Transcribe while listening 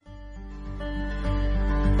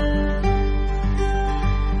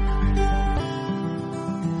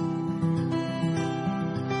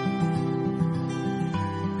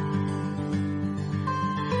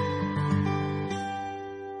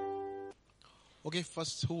Okay,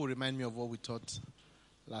 first, who will remind me of what we taught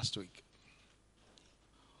last week?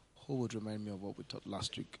 Who would remind me of what we taught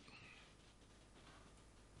last week?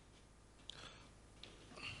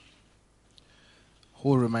 Who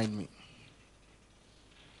will remind me?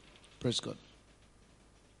 Praise God.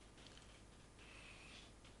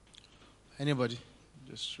 Anybody?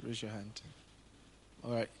 Just raise your hand.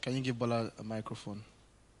 All right, can you give Bola a microphone?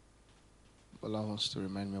 Bola wants to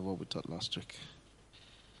remind me of what we taught last week.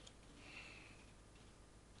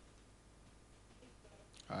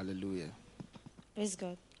 Hallelujah. Praise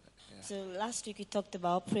God. Yeah. So last week we talked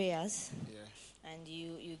about prayers. Yeah. And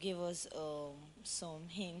you gave us some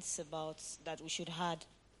hints about that we should add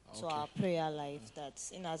to Okay. our prayer life. That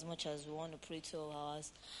in as much as we want to pray 12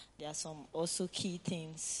 hours, there are some also key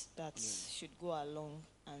things that should go along.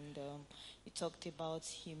 And we talked about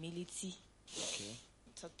humility. Okay.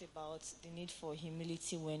 We talked about the need for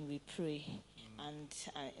humility when we pray. And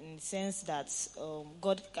in the sense that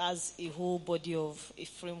God has a whole body of a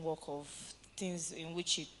framework of things in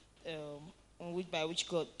which by which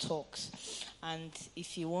God talks, and if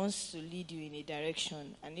He wants to lead you in a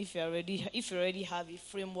direction, and if you already have a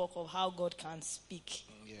framework of how God can speak,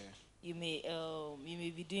 you may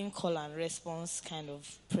be doing call and response kind of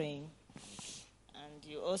praying. And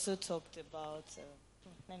you also talked about.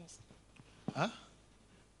 Let me see. Huh?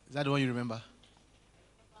 Is that the one you remember?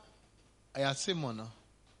 I had same one now.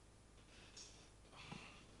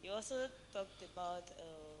 You also talked about.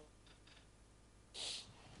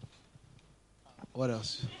 What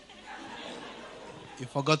else? You've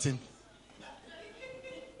forgotten.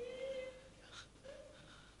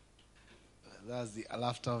 That's the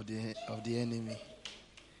laughter of the enemy.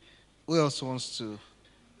 Who else wants to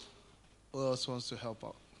help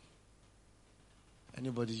out?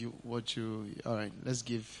 Anybody all right, let's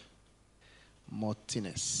give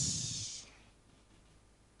Martinez.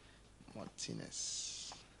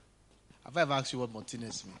 Have I ever asked you what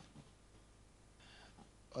Martinez means?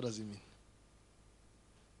 What does it mean?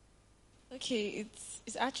 Okay,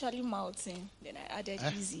 it's actually Mountain. Then I added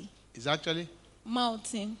easy. It's actually?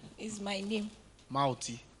 Mountain is my name.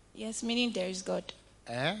 Mauti? Yes, meaning there is God.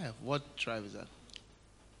 What tribe is that?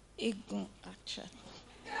 Egun, actually.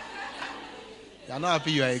 You're not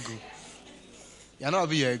happy you are Egu. You're not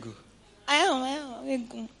happy you are Egu. I am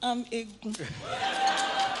Egun. I'm Egun.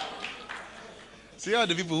 See all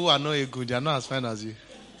the people who are not Egu, they are not as fine as you.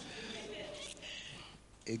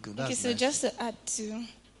 Egu, that's okay, so nice. just to add to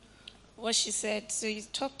what she said, so you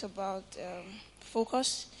talked about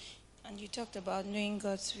focus, and you talked about knowing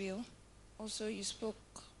God's will. Also, you spoke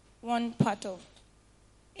one part of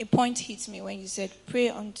a point hit me when you said pray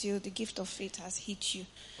until the gift of faith has hit you.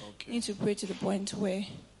 Okay. You need to pray to the point where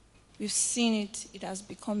we've seen it has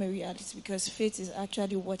become a reality, because faith is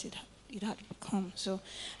actually what it had become. So,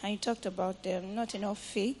 and you talked about not enough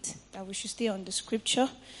faith, that we should stay on the scripture.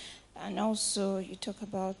 And also, you talk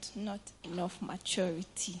about not enough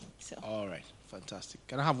maturity. So. All right, fantastic.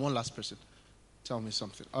 Can I have one last person tell me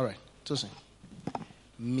something? All right, Tosin.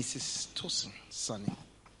 Mrs. Tosin, Sunny.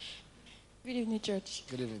 Good evening, church.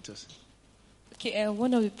 Good evening, Tosin. Okay,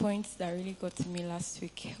 one of the points that really got to me last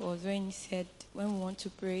week was when you said when we want to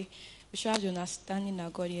pray, we should have the understanding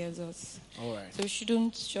that God hears us. All right. So we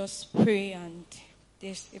shouldn't just pray and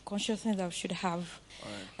there's a consciousness that we should have. All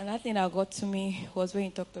right. Another thing that got to me was when you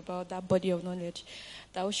talked about that body of knowledge,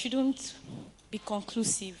 that we shouldn't be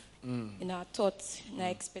conclusive in our thoughts, in our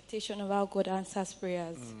expectation of how God answers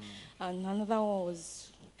prayers. And another one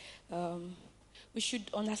was we should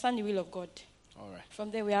understand the will of God. All right. From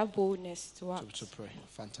there, we have boldness to act. To pray.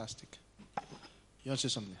 Fantastic. You want to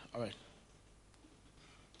say something? All right.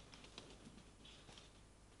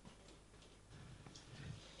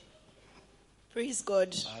 Praise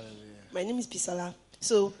God. Hallelujah. My name is Bisola.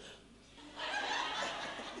 So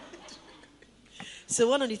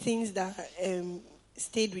one of the things that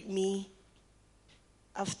stayed with me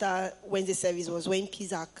after Wednesday service was when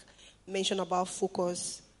Kizak mentioned about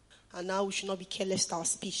focus, and now we should not be careless with our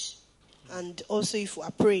speech. And also, if we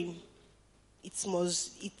are praying, it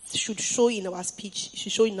should show in our speech, it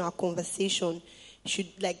should show in our conversation.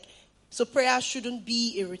 So prayer shouldn't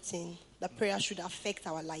be a routine. That prayer should affect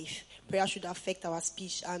our life. Prayer should affect our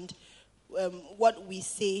speech and what we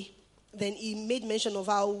say. Then he made mention of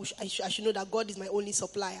how I should know that God is my only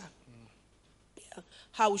supplier. Yeah.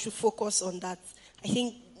 How we should focus on that. I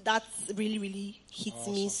think that really, really hits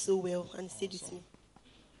me so well and stayed with me.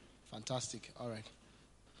 Fantastic. All right.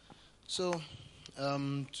 So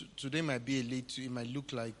today might be it might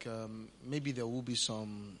look like maybe there will be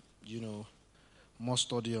some, more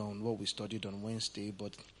study on what we studied on Wednesday,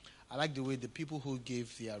 but I like the way the people who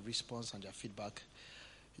gave their response and their feedback,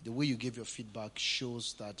 the way you give your feedback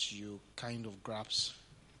shows that you kind of grasp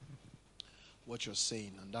what you're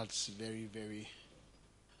saying. And that's very, very,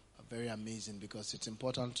 very amazing, because it's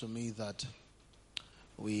important to me that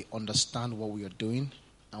we understand what we are doing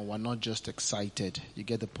and we're not just excited. You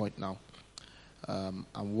get the point now. And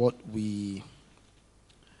what we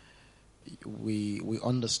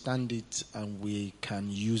understand it and we can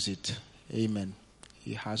use it. Amen.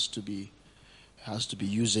 It has to be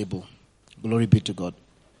usable. Glory be to God.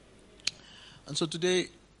 And so today,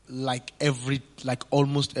 like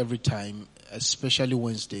almost every time, especially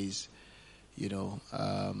Wednesdays,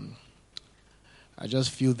 I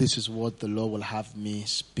just feel this is what the Lord will have me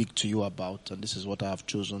speak to you about, and this is what I have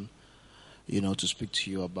chosen, to speak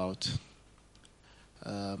to you about.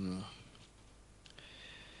 And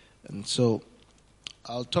so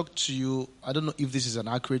I'll talk to you. I don't know if this is an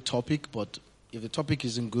accurate topic, but if the topic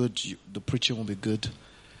isn't good, the preaching will be good.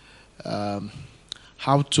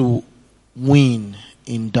 How to win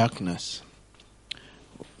in darkness.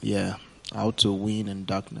 Yeah, how to win in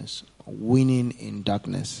darkness. Winning in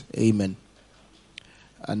darkness. Amen.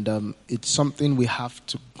 And it's something we have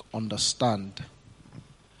to understand.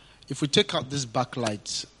 If we take out these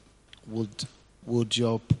backlights, would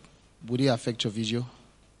it affect your video?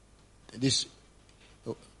 This,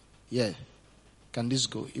 yeah. Can this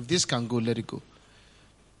go? If this can go, let it go.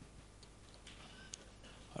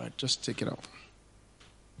 All right, just take it out.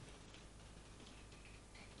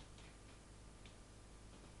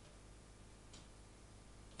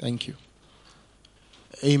 Thank you.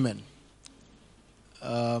 Amen.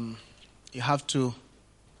 You have to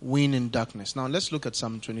win in darkness. Now let's look at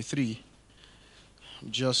Psalm 23.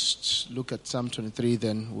 Just look at Psalm 23,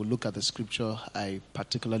 then we'll look at the scripture I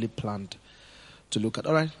particularly planned to look at.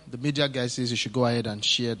 All right, the media guy says you should go ahead and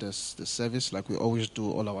share the service like we always do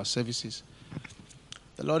all our services.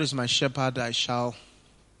 The Lord is my shepherd, I shall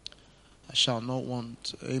not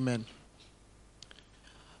want. Amen.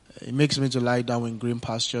 He makes me to lie down in green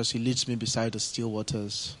pastures. He leads me beside the still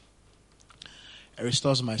waters. He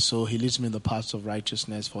restores my soul. He leads me in the paths of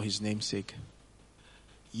righteousness for his name's sake.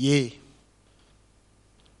 Yea,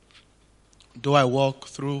 though I walk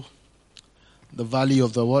through the valley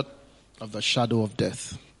of the what? Of the shadow of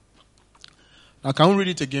death. Now can we read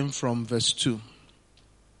it again from verse 2?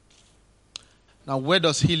 Now where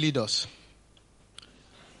does he lead us?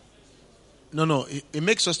 No, it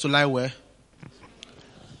makes us to lie where?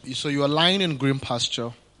 So you are lying in green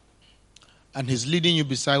pasture and he's leading you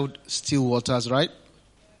beside still waters, right?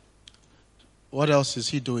 What else is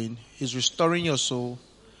he doing? He's restoring your soul.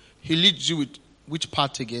 He leads you with which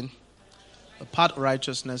part again? The path of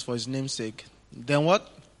righteousness for his name's sake. Then what?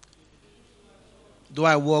 Do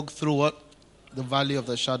I walk through what? The valley of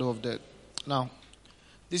the shadow of death. Now,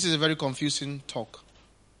 this is a very confusing talk.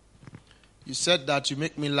 You said that you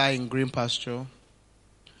make me lie in green pasture.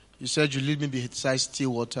 You said you lead me beside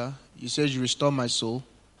still water. You said you restore my soul.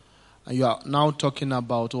 And you are now talking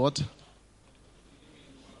about what?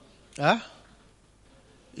 Huh?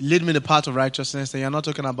 You lead me in the path of righteousness. And you're not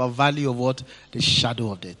talking about valley of what? The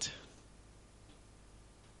shadow of death.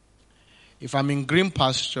 If I'm in green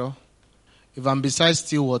pasture, if I'm beside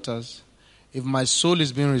still waters, if my soul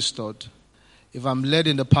is being restored, if I'm led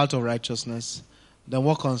in the path of righteousness, then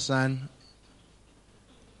what concern?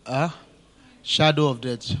 Shadow of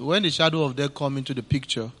death. When the shadow of death come into the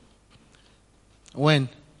picture, when?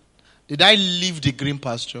 Did I leave the green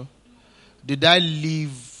pasture? Did I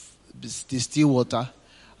leave the still water?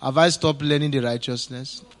 Have I stopped learning the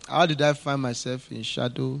righteousness? How did I find myself in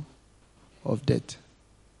shadow of death?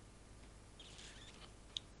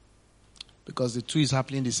 Because the two is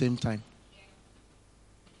happening at the same time.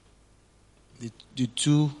 The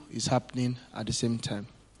two is happening at the same time.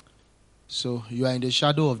 So you are in the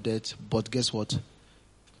shadow of death, but guess what?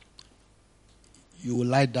 You will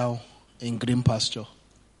lie down in green pasture.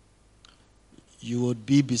 You would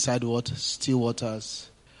be beside what? Still waters.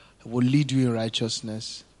 It will lead you in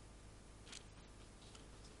righteousness.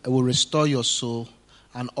 It will restore your soul.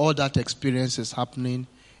 And all that experience is happening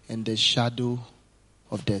in the shadow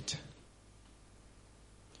of death.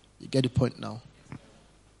 You get the point now?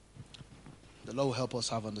 The Lord will help us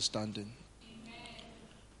have understanding.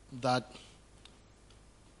 That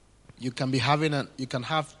you can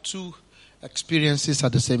have two experiences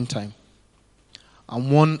at the same time.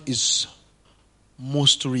 And one is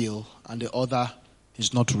most real and the other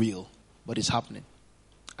is not real, but it's happening.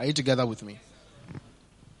 Are you together with me?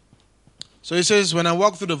 So he says, when I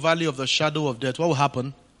walk through the valley of the shadow of death, what will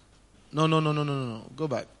happen? No. Go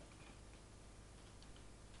back.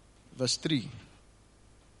 Verse 3.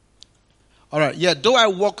 All right. Yeah, though I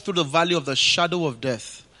walk through the valley of the shadow of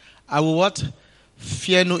death, I will what?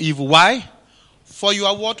 Fear no evil. Why? For you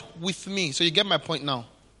are what? With me. So you get my point now.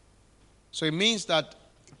 So it means that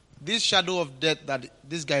this shadow of death that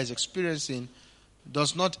this guy is experiencing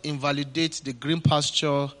does not invalidate the green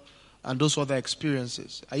pasture and those other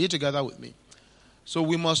experiences. Are you together with me? So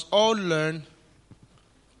we must all learn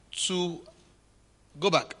to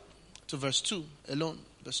go back to verse 2 alone.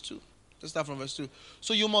 Verse 2. Let's start from verse 2.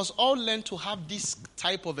 So you must all learn to have this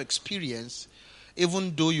type of experience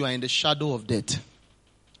even though you are in the shadow of death.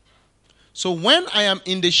 So when I am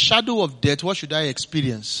in the shadow of death, what should I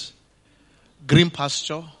experience? Green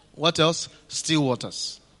pasture. What else? Still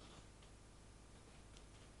waters.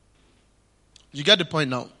 You get the point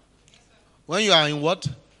now? When you are in what?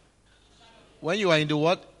 When you are in the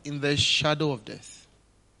what? In the shadow of death.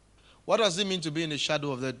 What does it mean to be in the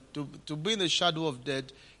shadow of death? To be in the shadow of death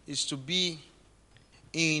is to be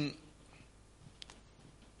in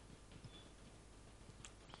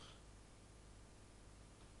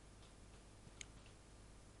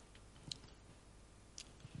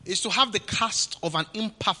is to have the cast of an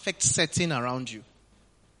imperfect setting around you.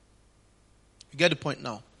 You get the point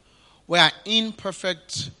now? Where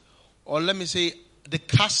imperfect, or let me say, the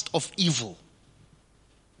cast of evil.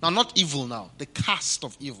 Now, not evil now, the cast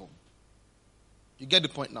of evil. You get the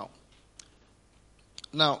point now?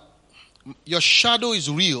 Now, your shadow is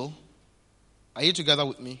real. Are you together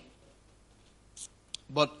with me?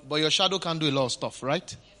 But your shadow can do a lot of stuff,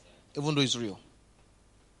 right? Even though it's real.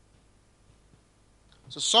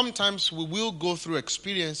 So sometimes we will go through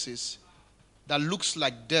experiences that looks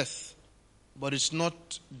like death, but it's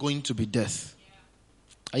not going to be death.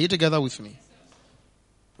 Are you together with me?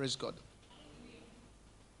 Praise God.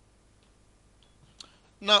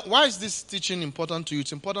 Now, why is this teaching important to you?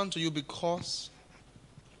 It's important to you because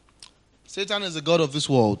Satan is the god of this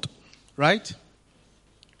world, right?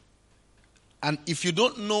 And if you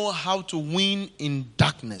don't know how to win in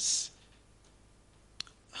darkness,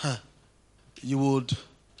 you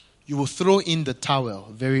will throw in the towel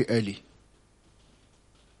very early.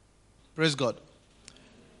 Praise God.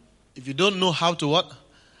 If you don't know how to what?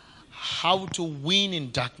 How to win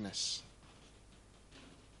in darkness.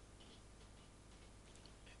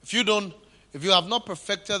 If you have not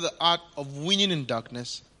perfected the art of winning in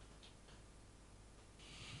darkness,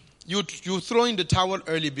 you throw in the towel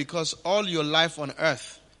early because all your life on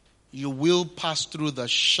earth, you will pass through the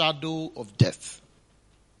shadow of death.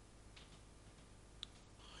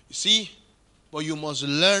 You see? But you must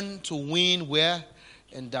learn to win where?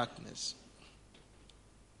 In darkness.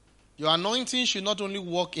 Your anointing should not only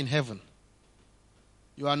walk in heaven.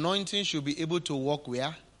 Your anointing should be able to walk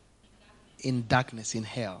where? In darkness, in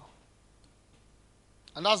hell.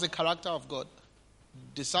 And that's the character of God.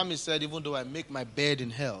 The psalmist said, even though I make my bed in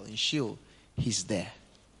hell, in Sheol, he's there.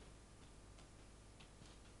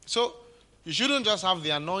 So, you shouldn't just have the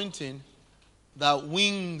anointing that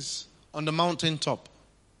wings on the mountaintop.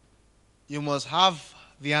 You must have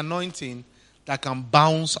the anointing that can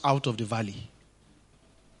bounce out of the valley.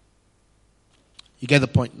 You get the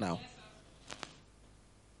point now?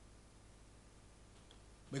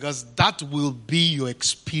 Because that will be your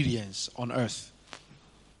experience on earth.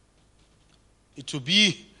 It will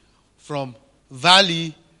be from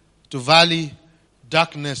valley to valley,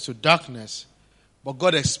 darkness to darkness. But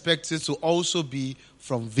God expects it to also be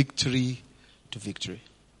from victory to victory.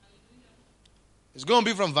 It's going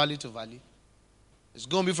to be from valley to valley. It's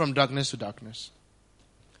going to be from darkness to darkness.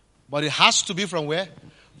 But it has to be from where?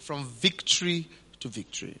 From victory to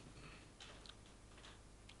victory.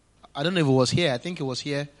 I don't know if it was here. I think it was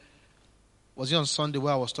here. Was it on Sunday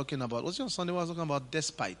where I was talking about? Was it on Sunday where I was talking about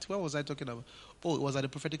despite? Where was I talking about? Oh, it was at the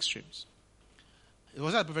prophetic streams. It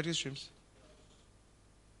was at the prophetic streams.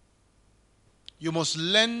 You must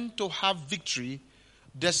learn to have victory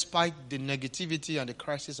despite the negativity and the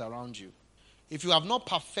crisis around you. If you have not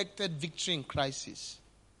perfected victory in crisis,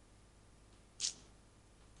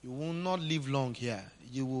 you will not live long here.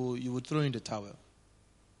 You will throw in the towel.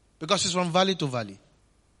 Because it's from valley to valley.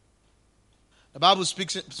 The Bible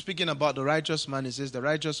speaking about the righteous man, it says the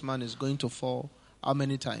righteous man is going to fall how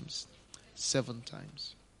many times? 7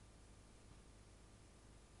 times.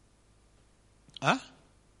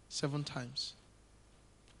 7 times.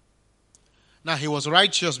 Now, he was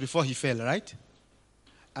righteous before he fell, right?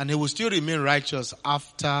 And he will still remain righteous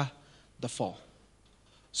after the fall.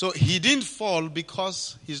 So, he didn't fall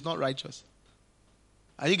because he's not righteous.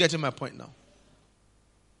 Are you getting my point now?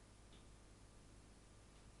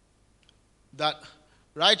 That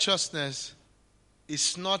righteousness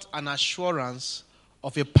is not an assurance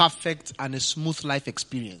of a perfect and a smooth life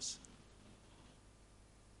experience.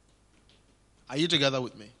 Are you together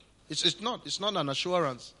with me? It's not an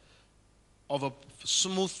assurance of a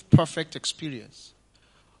smooth, perfect experience.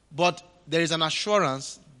 But there is an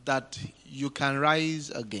assurance that you can rise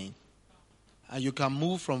again. And you can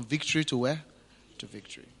move from victory to where? To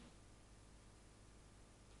victory.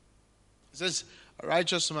 It says, a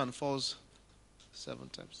righteous man falls 7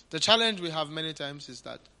 times. The challenge we have many times is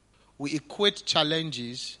that we equate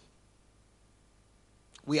challenges.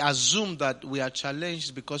 We assume that we are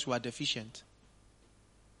challenged because we are deficient.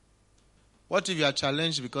 What if you are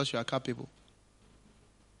challenged because you are capable?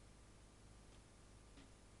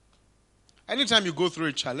 Anytime you go through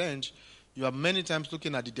a challenge, you are many times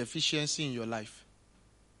looking at the deficiency in your life.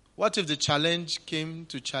 What if the challenge came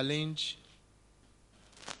to challenge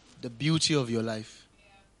the beauty of your life?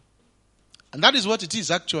 And that is what it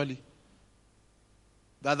is actually.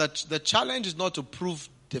 That the challenge is not to prove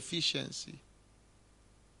deficiency.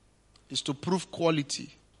 It's to prove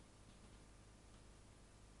quality.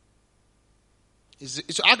 It's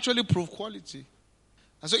to actually prove quality.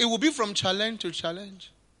 And so it will be from challenge to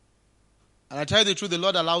challenge. And I tell you the truth, the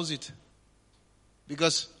Lord allows it.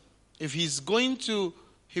 Because if He's going to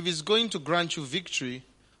grant you victory,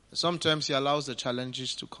 sometimes He allows the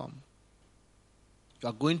challenges to come. You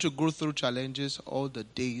are going to go through challenges all the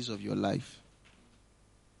days of your life.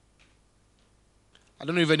 I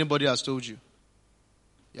don't know if anybody has told you.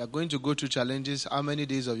 You are going to go through challenges how many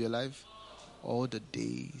days of your life? All the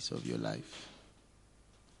days of your life.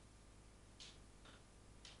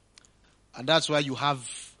 And that's why you have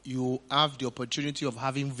the opportunity of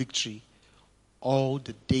having victory all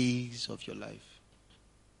the days of your life.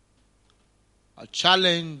 A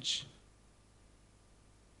challenge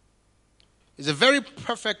is a very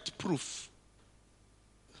perfect proof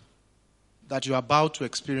that you are about to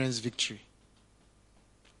experience victory.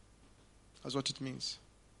 That's what it means.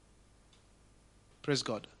 Praise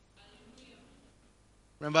God.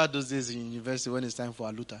 Remember those days in university when it's time for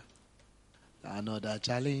aluta? Another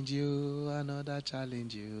challenge you, another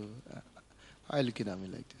challenge you. Why are you looking at me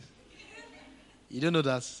like this? You don't know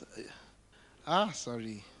that?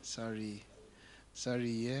 Sorry,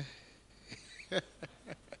 yeah.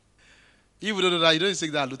 You don't know that, you don't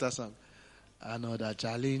sing that aluta song. Another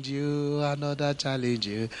challenge you, another challenge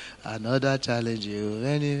you, another challenge you,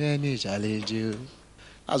 any challenge you.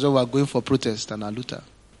 That's why we're going for protest and aluta.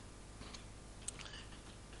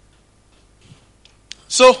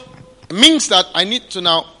 So, it means that I need to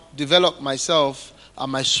now develop myself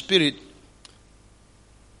and my spirit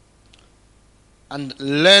and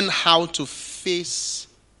learn how to face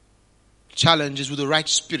challenges with the right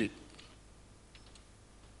spirit.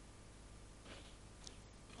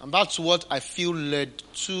 And that's what I feel led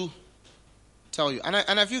to tell you. And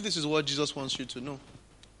I feel this is what Jesus wants you to know.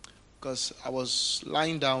 Because I was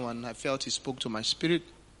lying down and I felt He spoke to my spirit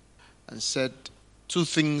and said 2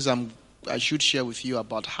 things I should share with you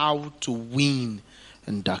about how to win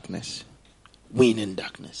in darkness. Win in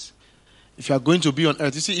darkness. If you are going to be on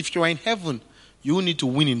earth, you see, if you are in heaven, you need to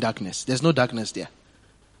win in darkness. There's no darkness there.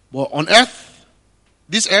 But on earth,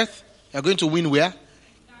 this earth, you are going to win where?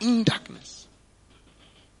 In darkness.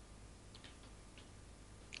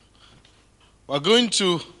 We're going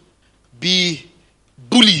to be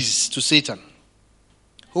bullies to Satan.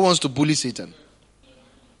 Who wants to bully Satan?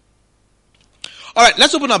 All right,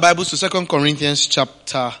 let's open our Bibles to 2 Corinthians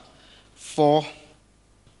chapter 4,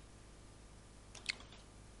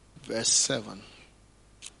 verse 7.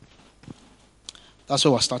 That's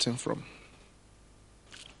where we're starting from.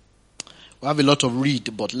 We have a lot of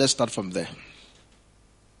read, but let's start from there.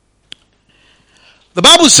 The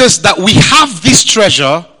Bible says that we have this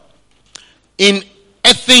treasure in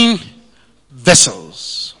earthen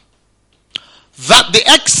vessels, that the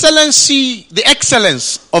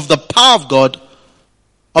excellence of the power of God,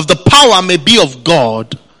 of the power may be of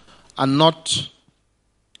God and not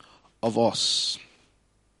of us.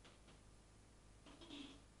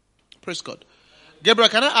 Praise God. Gabriel,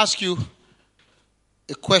 can I ask you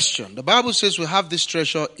a question? The Bible says we have this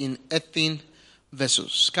treasure in earthen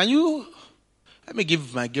vessels. Can you, let me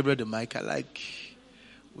give my Gabriel the mic.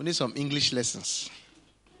 We need some English lessons.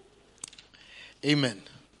 Amen.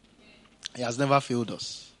 He has never failed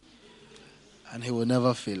us. And He will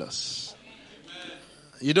never fail us.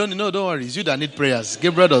 You don't know, don't worry. It's you that need prayers.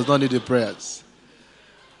 Gabriel does not need the prayers.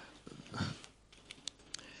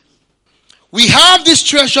 We have this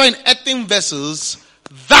treasure in earthen vessels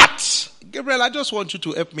that, Gabriel, I just want you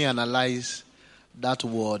to help me analyze that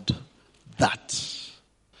word, that,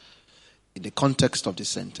 in the context of the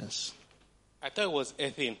sentence. I thought it was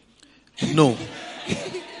earthen. No.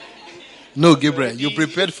 No, Gabriel, you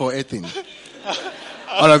prepared for earthen.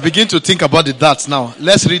 All right, begin to think about the that now.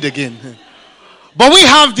 Let's read again. But we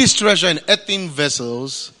have this treasure in earthen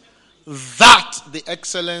vessels that the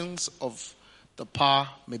excellence of the power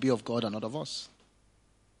may be of God and not of us.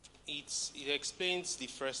 It explains the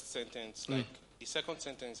first sentence, like the second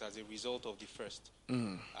sentence as a result of the first.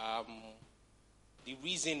 The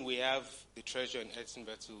reason we have the treasure in earthen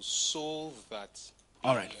vessels so that...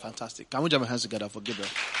 All right, fantastic. Can we jam our hands together for Gabriel?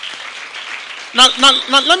 Now,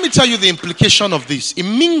 let me tell you the implication of this. It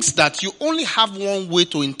means that you only have one way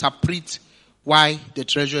to interpret why the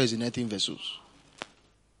treasure is in earthen vessels.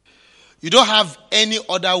 You don't have any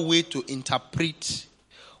other way to interpret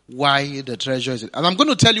why the treasure is. And I'm going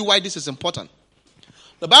to tell you why this is important.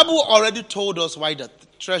 The Bible already told us why the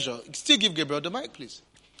treasure. Still give Gabriel the mic, please.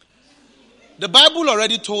 The Bible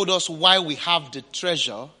already told us why we have the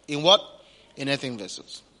treasure in what? In earthen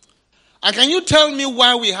vessels. And can you tell me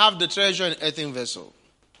why we have the treasure in earthen vessel?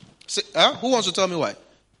 Who wants to tell me why?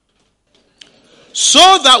 So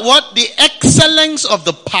that what? The excellence of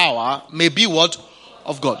the power may be what?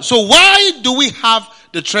 Of God. So why do we have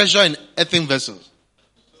the treasure in earthen vessels?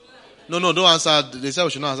 No, don't answer. They say we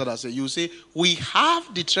should not answer that. Say, you say, we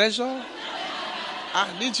have the treasure.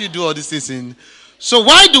 Didn't you do all these things in? So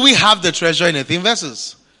why do we have the treasure in earthen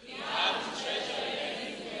vessels? We have the treasure in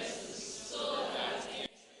earthen vessels so that...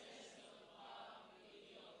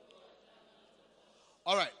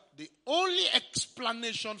 All right. The only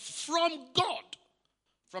explanation from God,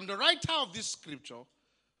 from the writer of this scripture,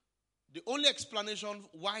 the only explanation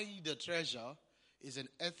why the treasure is an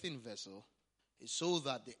earthen vessel is so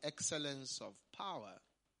that the excellence of power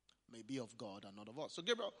may be of God and not of us. So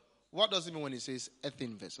Gabriel, what does it mean when he says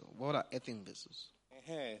earthen vessel? What are earthen vessels?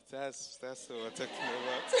 That's what we're talking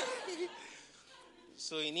about.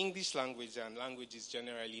 So in English language and languages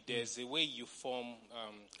generally, there's a way you form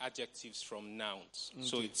adjectives from nouns. Okay.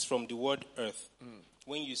 So it's from the word earth.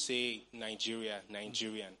 When you say Nigeria,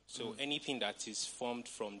 Nigerian. So anything that is formed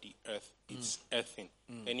from the earth, it's earthen.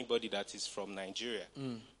 Anybody that is from Nigeria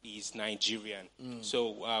is Nigerian.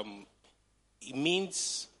 So it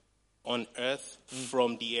means on earth,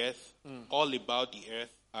 from the earth, all about the earth,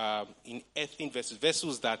 in earthen vessels,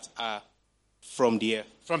 vessels that are from the earth.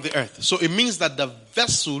 From the earth. So it means that the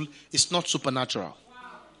vessel is not supernatural.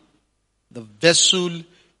 The vessel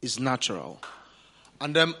is natural.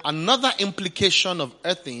 And then another implication of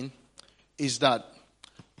earthen is that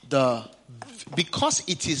because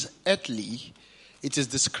it is earthly, it is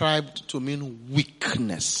described to mean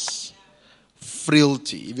weakness,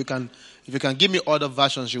 frailty. If you can give me other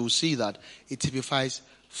versions, you will see that it typifies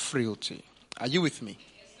frailty. Are you with me?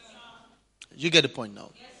 You get the point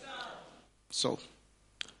now. So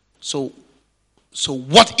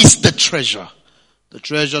what is the treasure? The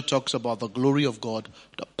treasure talks about the glory of God,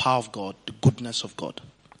 the power of God, the goodness of God.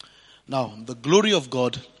 Now, the glory of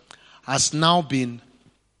God has now been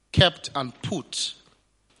kept and put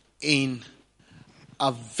in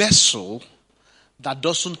a vessel that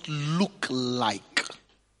doesn't look like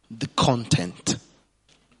the content.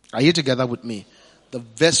 Are you together with me? The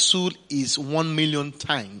vessel is 1,000,000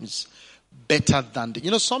 times better than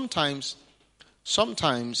the... sometimes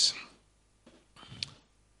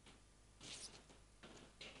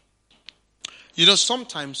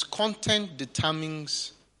content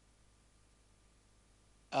determines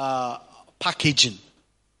packaging.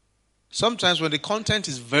 Sometimes when the content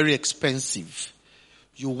is very expensive,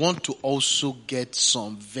 you want to also get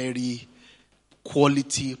some very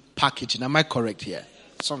quality packaging. Am I correct here?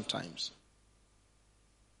 Sometimes.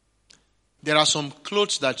 There are some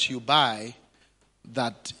clothes that you buy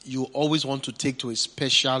that you always want to take to a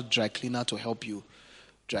special dry cleaner to help you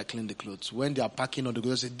dry clean the clothes. When they are packing on the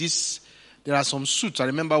clothes, there are some suits. I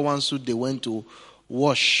remember one suit they went to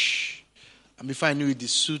wash. And before I knew it, the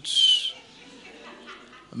suit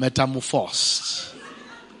metamorphosed.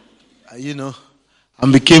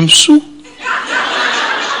 And became soup.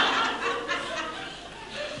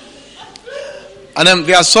 And then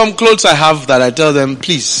there are some clothes I have that I tell them,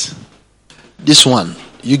 please, this one,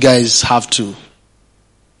 you guys have to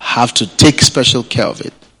take special care of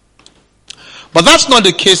it. But that's not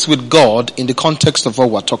the case with God in the context of what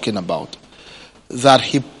we're talking about. That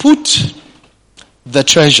he put the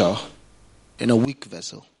treasure in a weak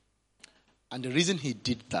vessel. And the reason he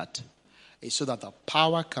did that is so that the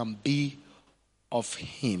power can be of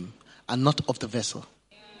him and not of the vessel.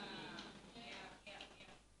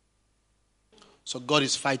 So God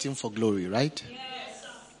is fighting for glory, right? Yes.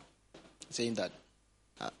 Saying that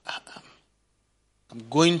I'm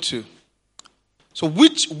going to. So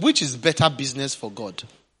which is better business for God?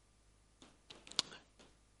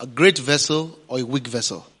 A great vessel or a weak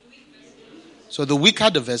vessel? So the weaker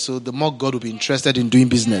the vessel, the more God will be interested in doing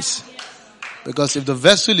business. Because if the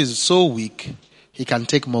vessel is so weak, he can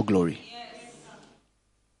take more glory.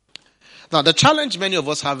 Now, the challenge many of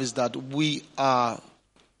us have is that we are,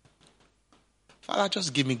 Father,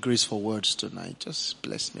 just give me grace for words tonight. Just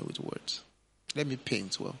bless me with words. Let me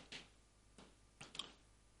paint well.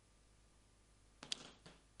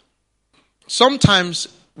 Sometimes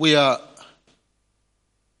we are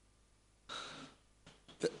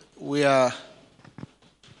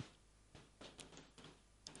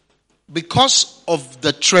because of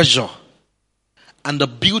the treasure and the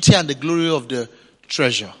beauty and the glory of the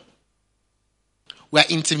treasure, we are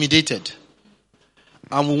intimidated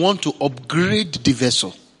and we want to upgrade the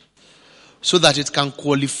vessel so that it can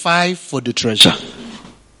qualify for the treasure.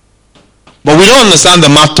 But we don't understand the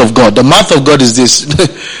math of God. The math of God is this.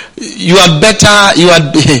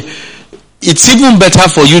 It's even better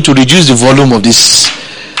for you to reduce the volume of this.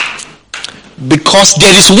 Because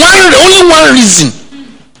there is only one reason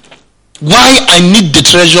why I need the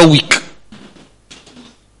treasure week.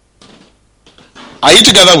 Are you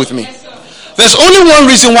together with me? There's only one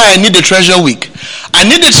reason why I need the treasure week. I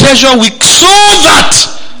need the treasure week so that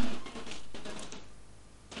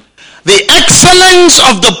the excellence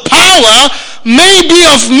of the power may be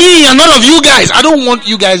of me and not of you guys. I don't want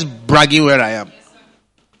you guys bragging where I am.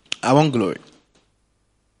 I want glory.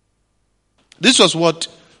 This was what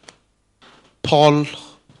Paul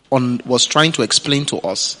was trying to explain to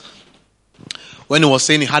us when he was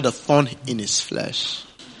saying he had a thorn in his flesh.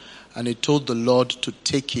 And he told the Lord to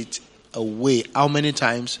take it away. How many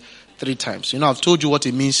times? 3 times. I've told you what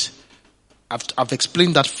it means. I've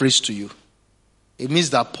explained that phrase to you. It means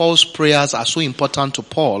that Paul's prayers are so important to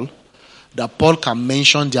Paul that Paul can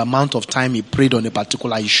mention the amount of time he prayed on a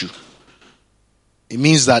particular issue. It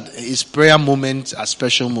means that his prayer moments are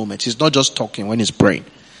special moments. He's not just talking when he's praying.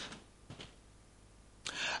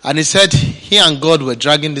 And he said he and God were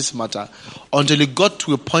dragging this matter until he got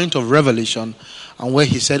to a point of revelation and where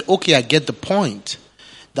he said, okay, I get the point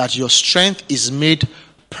that your strength is made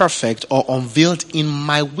perfect or unveiled in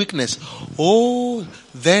my weakness. Oh,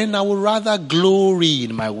 then I would rather glory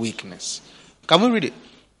in my weakness. Can we read it?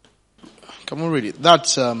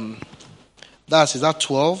 That's is that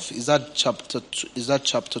 12? Is that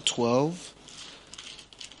chapter 12?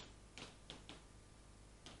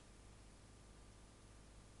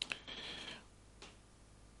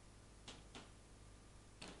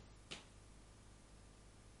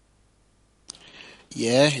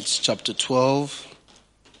 Yeah, it's chapter 12.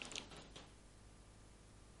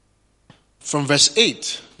 From verse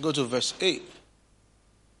 8. Go to verse 8.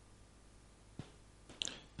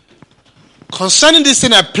 Concerning this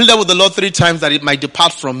thing, I pleaded with the Lord 3 times that it might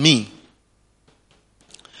depart from me.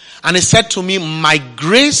 And he said to me, my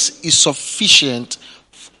grace is sufficient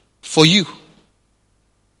for you.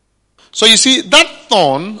 So you see, that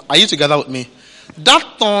thorn, are you together with me?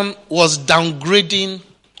 That thorn was downgrading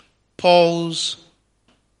Paul's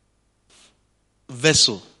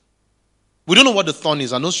vessel. We don't know what the thorn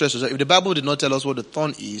is. I know stress. If the Bible did not tell us what the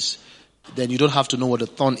thorn is, then you don't have to know what the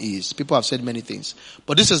thorn is. People have said many things.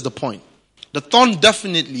 But this is the point. The thorn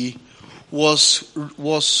definitely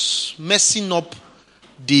was messing up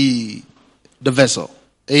the vessel.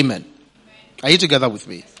 Amen. Are you together with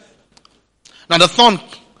me? Now the thorn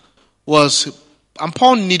was, and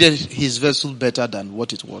Paul needed his vessel better than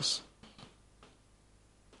what it was.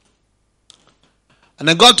 And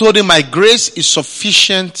then God told him, my grace is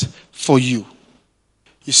sufficient for you.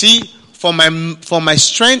 You see, for my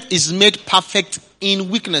strength is made perfect in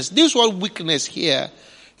weakness. This word weakness here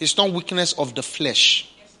is not weakness of the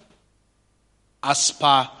flesh. As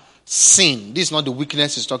per sin. This is not the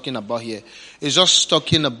weakness he's talking about here. It's just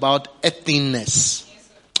talking about earthiness.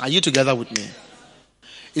 Are you together with me?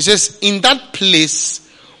 It says, in that place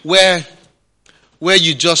where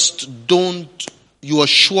you just you are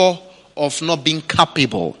sure of not being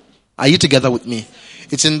capable. Are you together with me?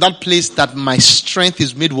 It's in that place that my strength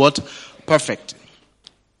is made what? Perfect.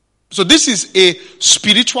 So this is a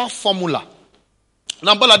spiritual formula.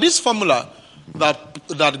 Now, but this formula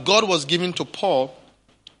that God was giving to Paul,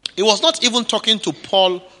 it was not even talking to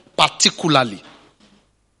Paul particularly.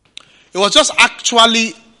 It was just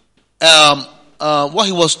actually, what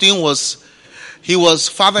he was doing was, he was,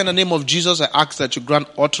 Father, in the name of Jesus, I ask that you grant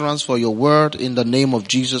utterance for your word in the name of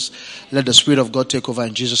Jesus. Let the Spirit of God take over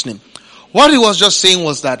in Jesus' name. What he was just saying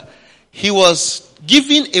was that he was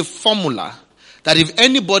giving a formula that if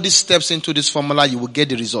anybody steps into this formula, you will get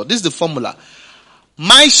the result. This is the formula.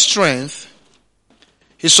 My strength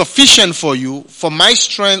is sufficient for you. For my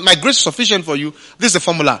strength, my grace is sufficient for you. This is the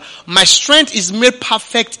formula. My strength is made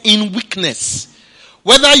perfect in weakness.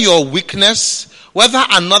 Whether your weakness, whether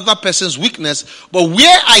another person's weakness, but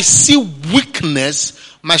where I see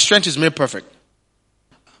weakness, my strength is made perfect.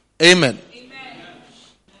 Amen.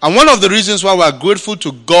 And one of the reasons why we are grateful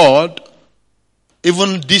to God,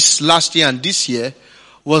 even this last year and this year,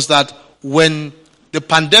 was that when the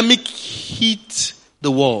pandemic hit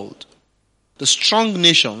the world, the strong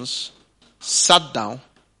nations sat down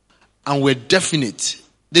and were definite.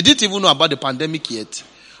 They didn't even know about the pandemic yet,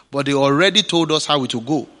 but they already told us how it will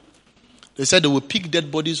go. They said they will pick dead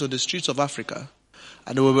bodies on the streets of Africa,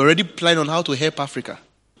 and they were already planning on how to help Africa.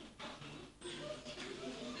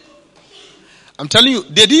 I'm telling you,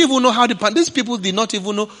 they didn't even know how these people did not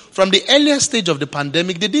even know, from the earliest stage of the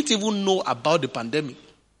pandemic, they didn't even know about the pandemic.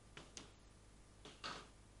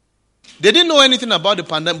 They didn't know anything about the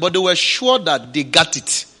pandemic, but they were sure that they got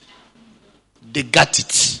it. They got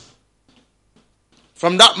it.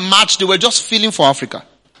 From that March, they were just feeling for Africa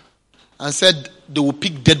and said they will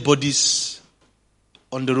pick dead bodies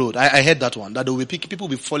on the road. I heard that one, that they will pick, people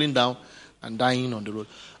will be falling down and dying on the road.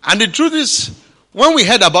 And the truth is, when we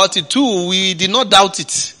heard about it too, we did not doubt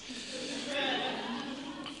it.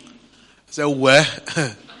 So, well,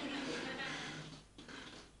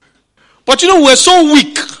 but we're so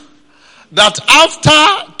weak that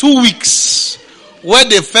after 2 weeks, when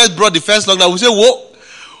they first brought the first lockdown, we say, whoa,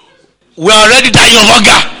 we are already dying of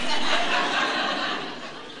hunger.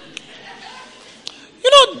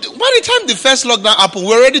 By the time the first lockdown happened,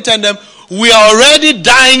 we already telling them, we are already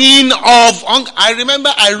dying of hunger. I remember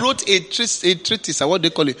I wrote a treatise, what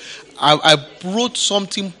they call it. I wrote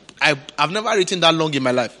something, I've never written that long in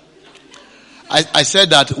my life. I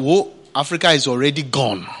said that, whoa, Africa is already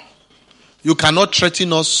gone. You cannot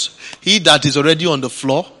threaten us. He that is already on the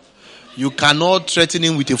floor, you cannot threaten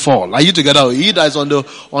him with a fall. Are you together? He that is on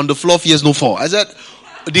the floor fears no fall. I said,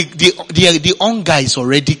 the hunger is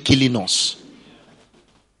already killing us.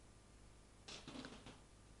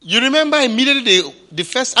 You remember immediately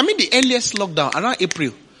the earliest lockdown around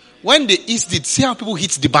April, when the East did, see how people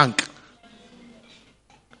hit the bank.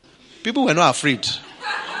 People were not afraid.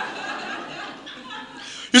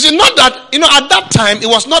 You see, not that, at that time, it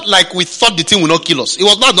was not like we thought the thing would not kill us. It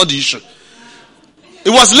was not the issue. It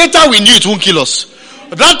was later we knew it won't kill us.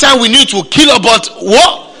 At that time we knew it would kill us, but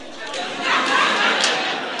what?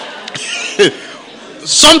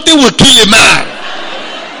 Something will kill a man.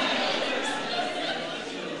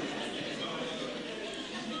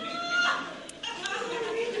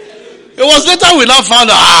 It was later we now found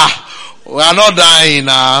out, we are not dying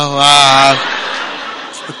now.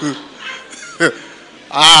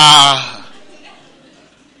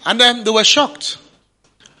 And then they were shocked.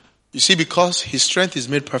 You see, because his strength is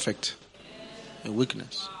made perfect in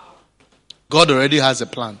weakness. God already has a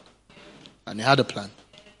plan. And he had a plan.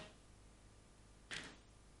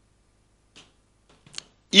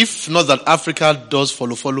 If not that Africa does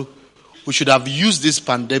follow, we should have used this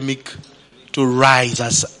pandemic to rise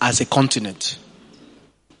as a continent.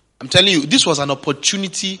 I'm telling you, this was an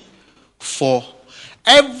opportunity for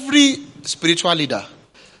every spiritual leader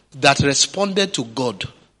that responded to God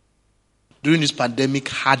during this pandemic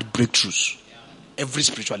had breakthroughs. Every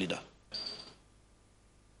spiritual leader.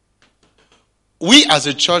 We as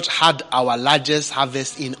a church had our largest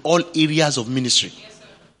harvest in all areas of ministry.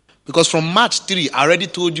 Because from March 3, I already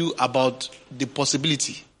told you about the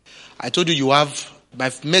possibility. I told you have,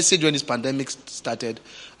 my message when this pandemic started,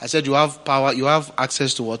 I said you have power, you have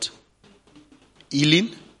access to what? Healing.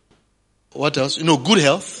 What else? Good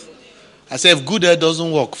health. I said if good health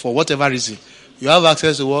doesn't work for whatever reason, you have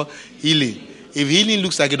access to what? Healing. If healing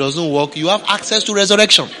looks like it doesn't work, you have access to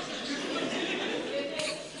resurrection.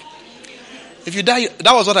 If you die,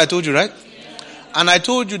 that was what I told you, right? And I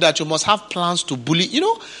told you that you must have plans to bully.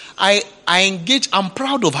 I'm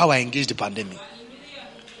proud of how I engaged the pandemic.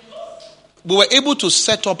 We were able to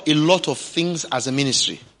set up a lot of things as a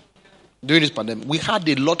ministry during this pandemic. We had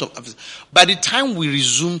a lot of... By the time we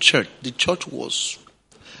resumed church, the church was...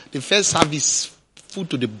 The first service full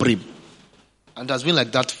to the brim. And it has been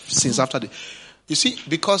like that since after the... You see,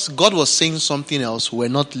 because God was saying something else, we're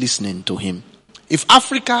not listening to him. If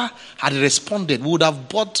Africa had responded, we would have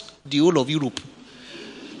bought the whole of Europe.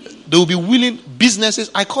 They will be willing,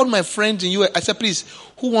 businesses. I called my friends in US. I said, please,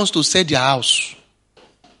 who wants to sell their house?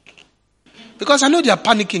 Because I know they are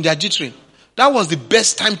panicking, they are jittering. That was the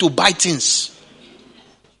best time to buy things.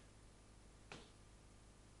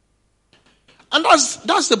 And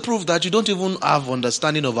that's the proof that you don't even have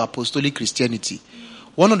understanding of apostolic Christianity.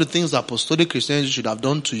 One of the things that apostolic Christianity should have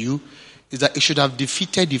done to you is that it should have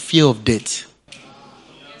defeated the fear of death.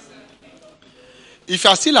 If you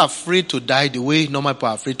are still afraid to die the way normal people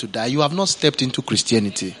are afraid to die, you have not stepped into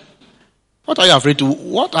Christianity. What are you afraid to?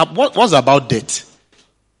 What's about death?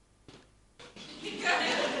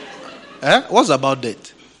 What's about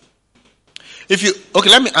death?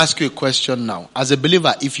 Let me ask you a question now. As a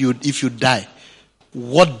believer, if you die,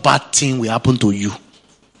 what bad thing will happen to you?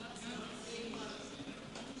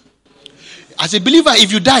 As a believer,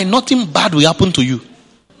 if you die, nothing bad will happen to you.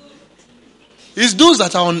 It's those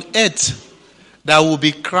that are on earth that will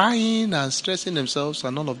be crying and stressing themselves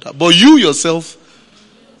and all of that. But you yourself,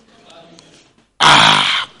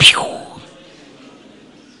 pew.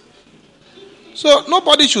 So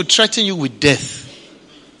nobody should threaten you with death.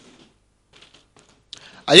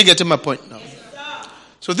 Are you getting my point now?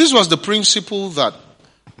 So this was the principle that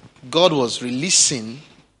God was releasing,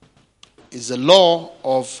 is the law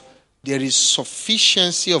of there is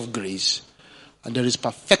sufficiency of grace and there is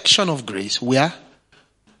perfection of grace. Where?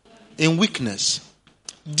 In weakness.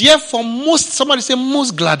 Therefore, somebody say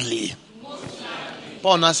most gladly.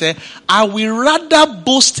 Paul now said, I will rather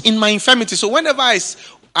boast in my infirmity. So whenever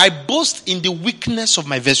I boast in the weakness of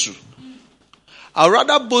my vessel, I'd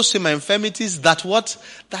rather boast in my infirmities that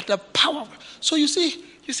the power. So you see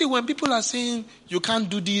when people are saying you can't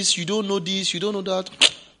do this, you don't know this, you don't know that.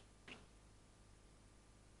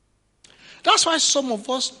 That's why some of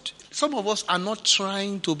us are not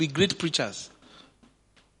trying to be great preachers.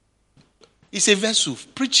 It's a vessel.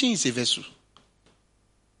 Preaching is a vessel.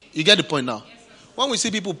 You get the point now? Yes, when we see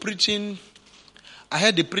people preaching, I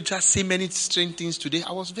heard the preacher say many strange things today.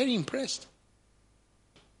 I was very impressed.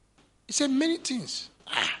 He said many things.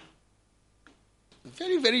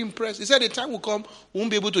 Very, very impressed. He said the time will come, we won't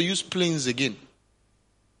be able to use planes again.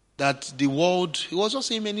 That the world, he was just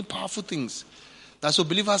saying many powerful things. That so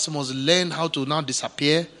believers must learn how to now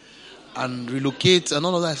disappear and relocate and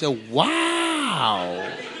all of that. I said,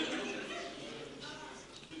 wow.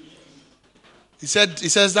 He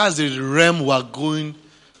says that's the realm we're going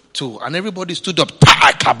to. And everybody stood up.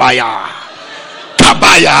 Kabaya.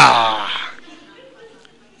 Kabaya.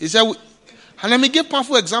 He said, and let me give a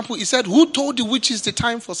powerful example. He said, who told the witches the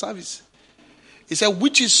time for service? He said,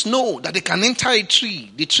 witches know that they can enter a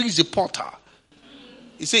tree. The tree is the portal.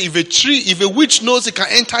 He said, if a witch knows they can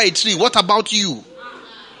enter a tree, what about you?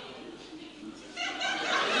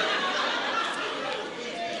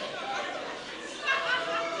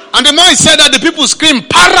 And the more he said that, the people scream,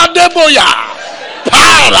 Paradeboya!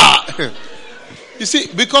 Para! You see,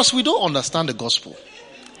 because we don't understand the gospel.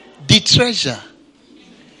 The treasure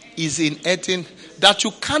is in eating. That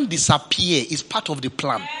you can't disappear is part of the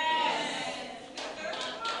plan.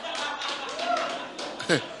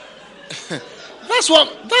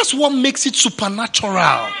 That's what makes it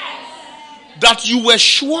supernatural. That you were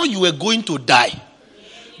sure you were going to die.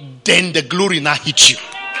 Then the glory now hit you.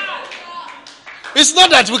 It's not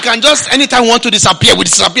that we can just, anytime we want to disappear, we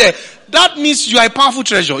disappear. That means you are a powerful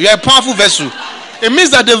treasure. You are a powerful vessel. It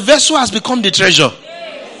means that the vessel has become the treasure.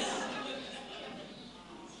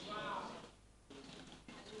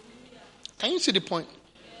 Can you see the point?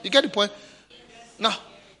 You get the point? Now,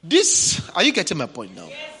 are you getting my point now?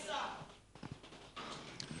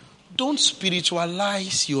 Don't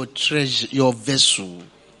spiritualize your treasure, your vessel.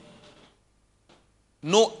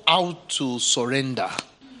 Know how to surrender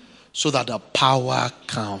so that the power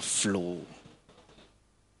can flow.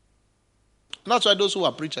 And that's why those who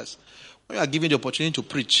are preachers, when you are given the opportunity to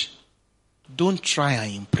preach, don't try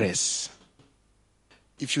and impress.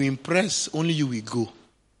 If you impress, only you will go.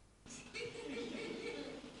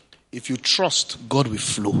 If you trust, God will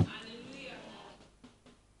flow.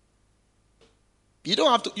 You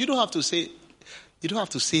don't have to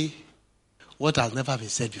say what has never been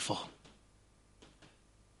said before.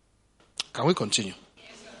 Can we continue?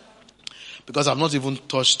 Because I've not even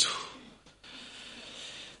touched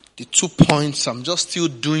the 2 points. I'm just still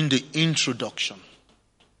doing the introduction.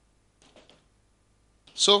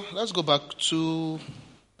 So let's go back to.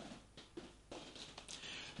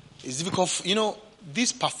 It's difficult,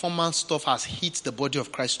 this performance stuff has hit the body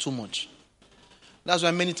of Christ too much. That's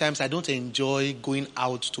why many times I don't enjoy going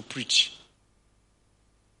out to preach.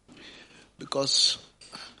 Because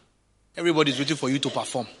everybody's waiting for you to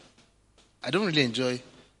perform. I don't really enjoy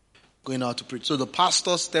going out to preach. So the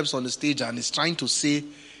pastor steps on the stage and is trying to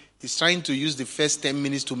use the first 10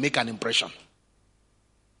 minutes to make an impression.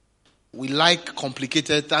 We like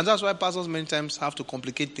complicated, and that's why pastors many times have to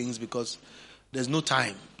complicate things because there's no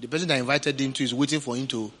time. The person that invited him to is waiting for him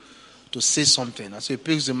to say something. And so he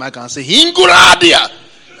picks the mic and says, Hinguradia!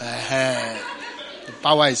 The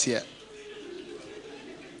power is here.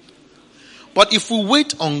 But if we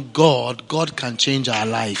wait on God, God can change our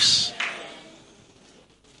lives.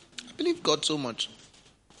 I believe God so much.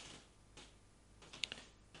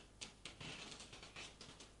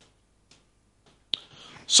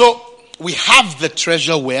 So, we have the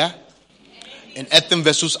treasure where? In earthen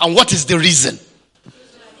vessels. And what is the reason?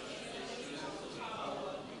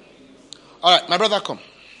 All right, my brother, come.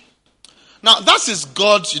 Now, that is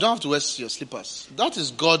God's, you don't have to wear your slippers. That is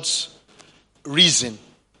God's reason.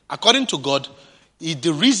 According to God,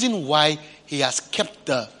 the reason why he has kept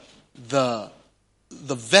the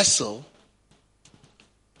vessel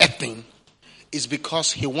earthen is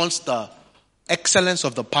because he wants the excellence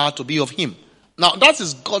of the power to be of him. Now, that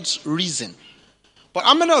is God's reason. But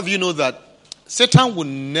how many of you know that Satan will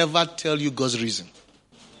never tell you God's reason?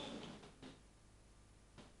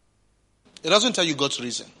 He doesn't tell you God's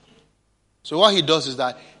reason. So what he does is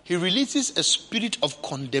that he releases a spirit of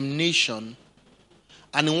condemnation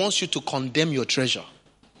and he wants you to condemn your treasure.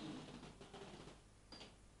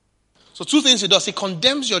 So two things he does. He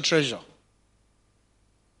condemns your treasure.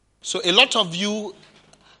 So a lot of you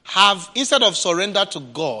have, instead of surrender to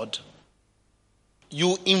God,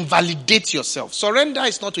 you invalidate yourself. Surrender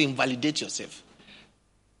is not to invalidate yourself.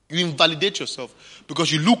 You invalidate yourself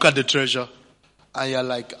because you look at the treasure and you're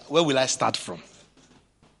like, where will I start from?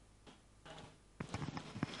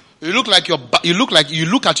 You look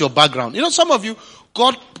at your background. You know, some of you,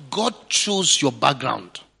 God chose your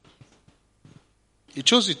background. He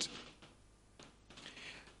chose it.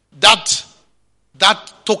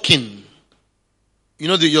 That token, you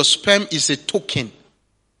know, your sperm is a token.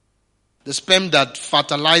 The sperm that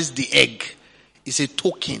fertilized the egg is a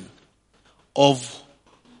token of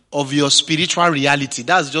your spiritual reality.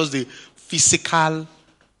 That's just the physical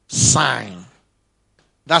sign.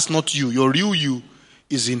 That's not you. Your real you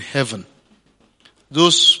is in heaven.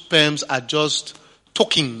 Those sperms are just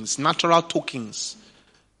tokens, natural tokens.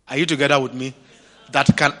 Are you together with me?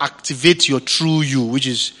 That can activate your true you, which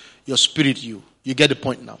is your spirit you. You get the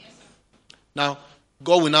point now. Now,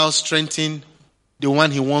 God will now strengthen the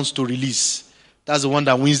one he wants to release. That's the one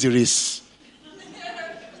that wins the race.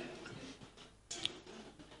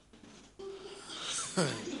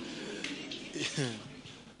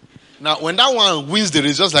 Now, when that one wins the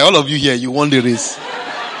race, just like all of you here, you won the race.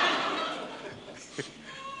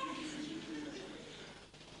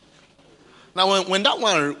 Now, when that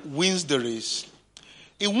one wins the race,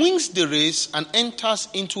 it wins the race and enters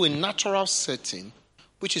into a natural setting,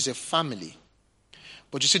 which is a family.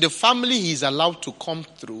 But you see, the family he is allowed to come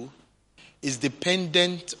through is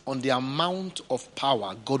dependent on the amount of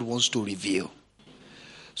power God wants to reveal.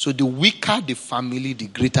 So the weaker the family, the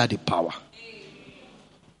greater the power.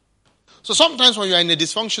 So sometimes when you are in a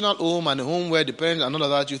dysfunctional home and a home where the parents and all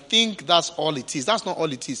of that, you think that's all it is. That's not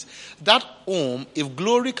all it is. That home, if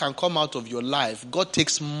glory can come out of your life, God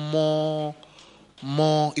takes more.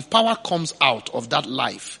 If power comes out of that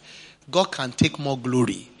life, God can take more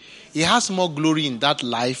glory. He has more glory in that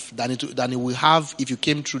life than it will have if you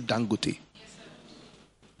came through Dangote.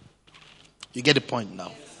 You get the point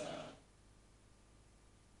now.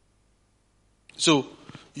 So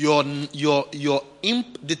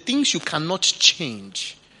the things you cannot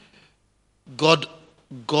change, God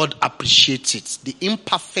appreciates it. The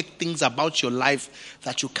imperfect things about your life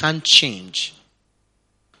that you can't change.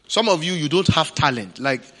 Some of you don't have talent.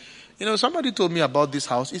 Like, you know, somebody told me about this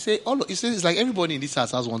house. He said it's like everybody in this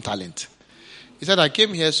house has one talent. He said, I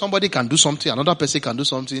came here, somebody can do something, another person can do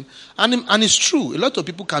something. And it's true. A lot of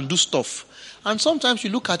people can do stuff. And sometimes you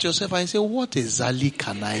look at yourself and you say, what exactly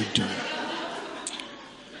can I do?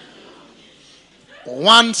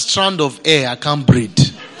 One strand of hair I can't braid.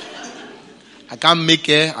 I can't make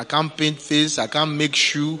hair, I can't paint face, I can't make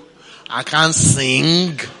shoe, I can't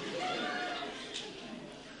sing.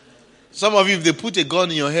 Some of you, if they put a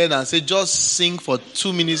gun in your head and say, just sing for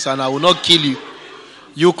 2 minutes and I will not kill you,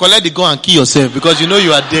 you collect the gun and kill yourself because you know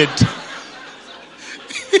you are dead.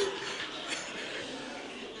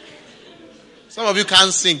 Some of you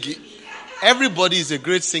can't sing. Everybody is a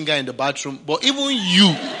great singer in the bathroom, but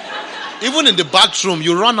even in the bathroom,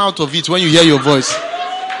 you run out of it when you hear your voice.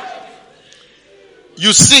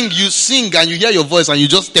 You sing and you hear your voice and you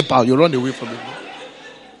just step out, you run away from it.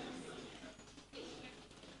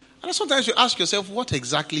 And sometimes you ask yourself, what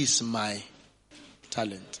exactly is my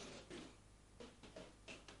talent?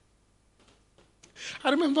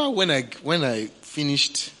 I remember when I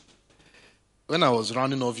finished, when I was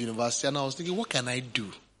rounding off university, and I was thinking, what can I do?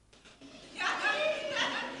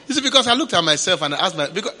 You see, because I looked at myself and I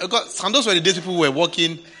asked because and those were the days people were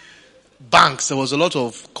working banks. There was a lot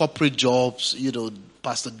of corporate jobs. You know,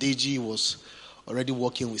 Pastor Deji was already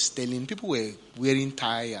working with Sterling. People were wearing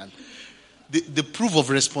tie, and the proof of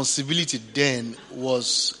responsibility then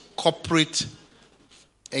was corporate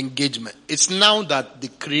engagement. It's now that the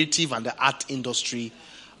creative and the art industry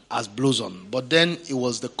has blossomed, but then it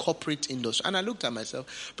was the corporate industry. And I looked at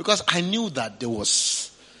myself because I knew that there was.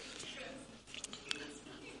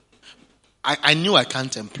 I knew I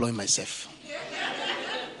can't employ myself.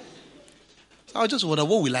 So I just wonder,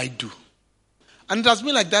 what will I do? And it has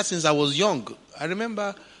been like that since I was young. I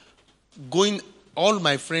remember all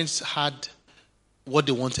my friends had what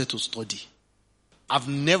they wanted to study. I've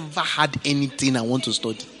never had anything I want to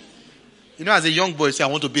study. You know, as a young boy, say I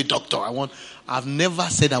want to be a doctor. I've never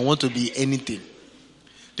said I want to be anything.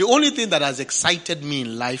 The only thing that has excited me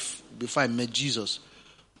in life before I met Jesus,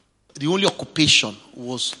 the only occupation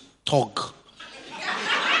was thug.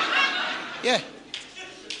 Yeah.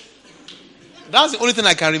 That's the only thing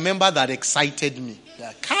I can remember that excited me.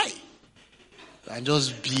 Like, Kai. And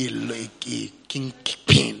just be a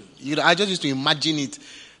kingpin. You know, I just used to imagine it.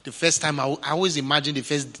 The first time, I always imagine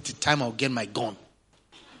the time I'll get my gun.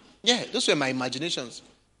 Yeah, those were my imaginations.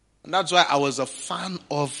 And that's why I was a fan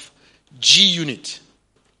of G Unit.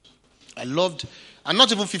 I loved, and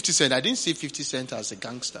not even 50 Cent. I didn't see 50 Cent as a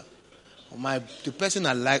gangster. The person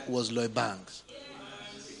I liked was Lloyd Banks.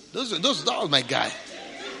 That was my guy.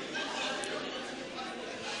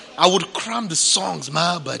 I would cram the songs,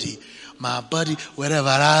 my buddy, wherever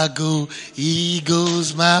I go, he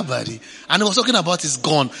goes, my buddy. And he was talking about his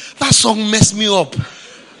gun. That song messed me up.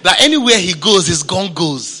 That anywhere he goes, his gun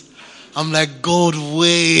goes. I'm like, God,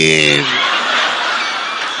 wait.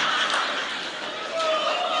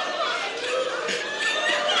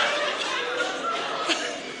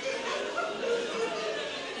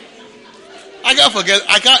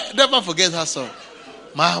 I can't never forget that song.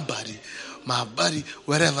 My body,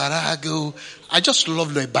 wherever I go. I just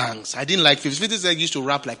love Lloyd Banks. I didn't like 50 Cent used to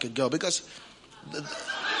rap like a girl because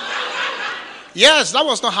yes, that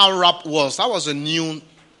was not how rap was. That was a new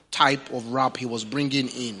type of rap he was bringing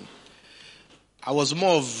in. I was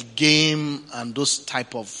more of game and those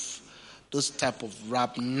type of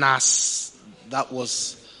rap. Nas.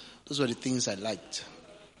 Those were the things I liked.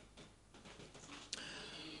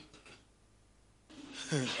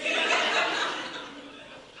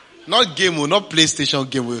 Not game, not PlayStation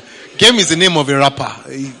game. Game is the name of a rapper.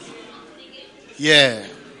 Yeah.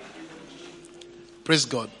 Praise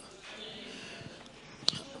God.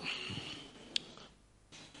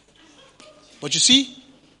 But you see,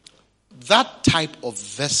 that type of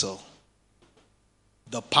vessel,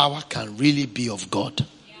 the power can really be of God.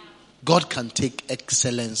 God can take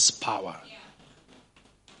excellence power.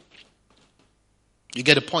 You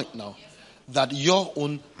get the point now? That your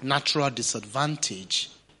own natural disadvantage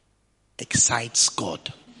excites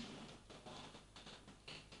God.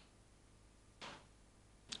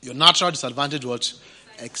 Your natural disadvantage what?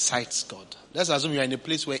 Excites God. Let's assume you're in a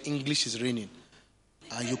place where English is raining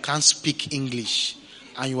and you can't speak English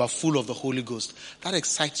and you are full of the Holy Ghost. That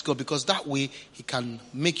excites God because that way He can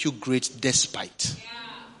make you great despite.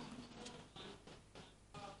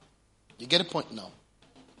 You get the point now?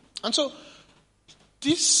 And so,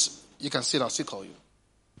 this, you can sit, I'll still call you.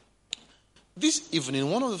 This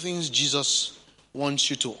evening, one of the things Jesus wants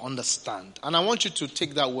you to understand, and I want you to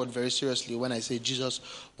take that word very seriously when I say Jesus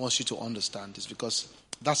wants you to understand, is because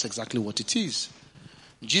that's exactly what it is.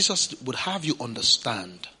 Jesus would have you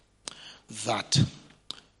understand that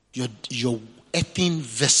your earthen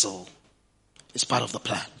vessel is part of the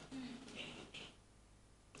plan.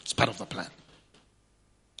 It's part of the plan.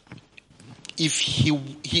 If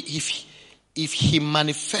he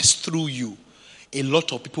manifests through you, a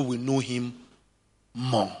lot of people will know Him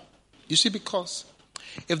more. You see, because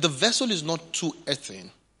if the vessel is not too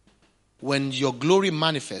earthen, when your glory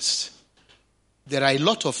manifests, there are a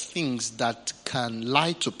lot of things that can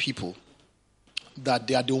lie to people that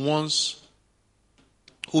they are the ones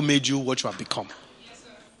who made you what you have become.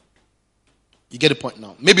 You get the point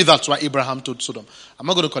now. Maybe that's why Abraham told Sodom, I'm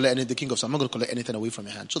not going to collect anything, the king of Sodom, I'm not going to collect anything away from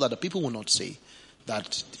your hand, so that the people will not say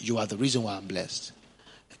that you are the reason why I'm blessed.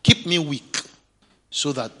 Keep me weak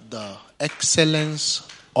so that the excellence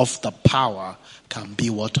of the power can be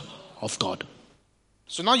what? Of God.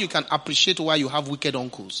 So now you can appreciate why you have wicked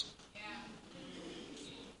uncles.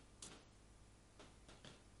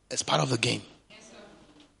 It's part of the game.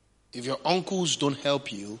 If your uncles don't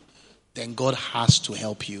help you, then God has to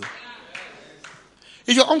help you.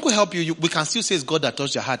 If your uncle help you, we can still say it's God that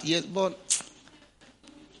touched your heart. Yes, but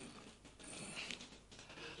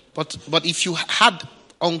if you had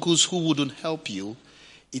uncles who wouldn't help you,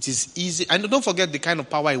 it is easy. And don't forget the kind of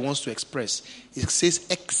power he wants to express. It says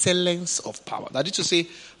excellence of power. That is to say,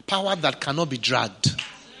 power that cannot be dragged.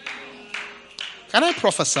 Can I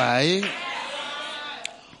prophesy?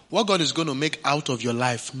 What God is going to make out of your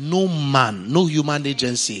life, no man, no human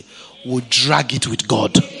agency will drag it with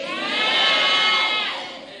God.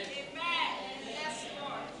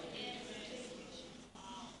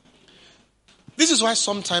 This is why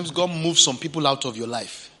sometimes God moves some people out of your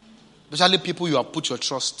life. Especially people you have put your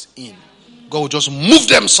trust in. God will just move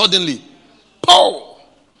them suddenly. Pow!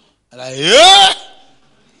 Like, yeah?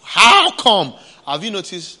 How come? Have you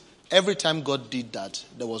noticed every time God did that,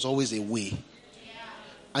 there was always a way?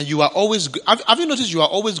 And you are always, have you noticed you are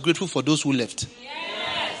always grateful for those who left?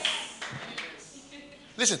 Yes.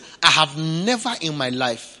 Listen, I have never in my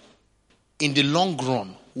life, in the long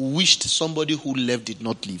run, wished somebody who left did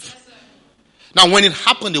not leave. Now, when it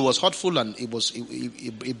happened, it was hurtful and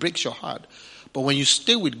it breaks your heart. But when you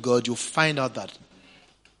stay with God, you find out that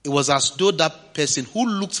it was as though that person who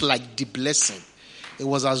looked like the blessing, it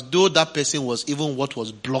was as though that person was even what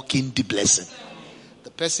was blocking the blessing.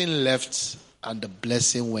 The person left and the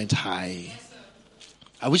blessing went high.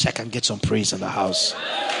 I wish I can get some praise in the house.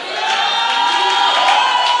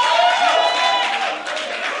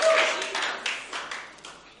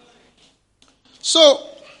 So,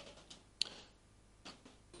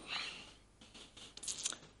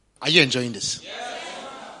 are you enjoying this?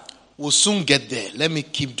 Yes. We'll soon get there. Let me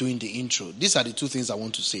keep doing the intro. These are the two things I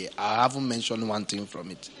want to say. I haven't mentioned one thing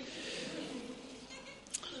from it.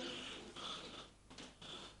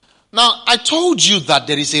 Now, I told you that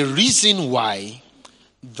there is a reason why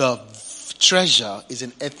the treasure is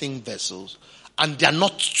in earthen vessels, and there are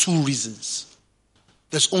not two reasons.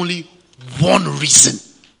 There's only one reason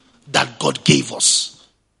that God gave us.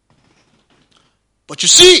 But you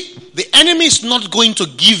see, the enemy is not going to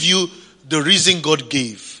give you the reason God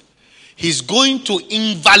gave. He's going to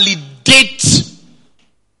invalidate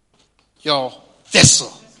your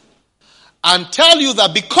vessel and tell you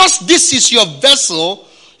that because this is your vessel,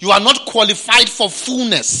 you are not qualified for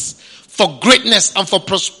fullness, for greatness, and for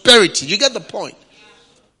prosperity. You get the point?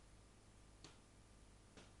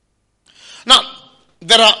 Now,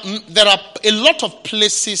 there are a lot of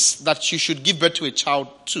places that you should give birth to a child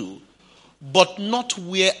to, but not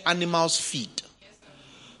where animals feed.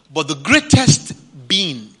 But the greatest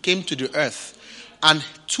being came to the earth and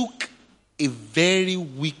took a very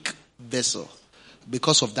weak vessel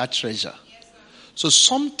because of that treasure. So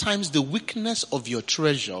sometimes the weakness of your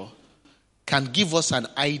treasure can give us an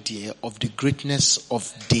idea of the greatness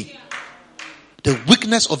of the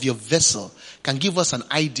weakness of your vessel can give us an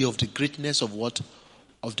idea of the greatness of what?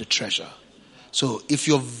 Of the treasure. So if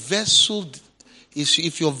your vessel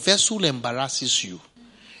embarrasses you,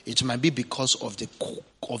 it might be because of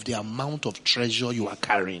the amount of treasure you are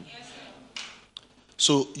carrying.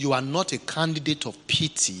 So you are not a candidate of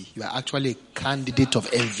pity, you are actually a candidate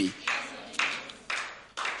of envy.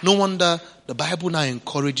 No wonder the Bible now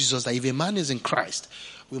encourages us that if a man is in Christ,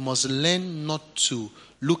 we must learn not to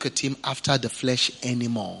look at him after the flesh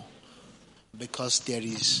anymore, because there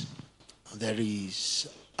is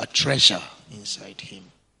a treasure inside him.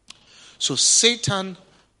 So Satan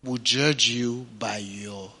will judge you by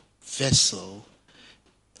your vessel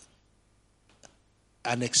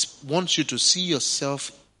and wants you to see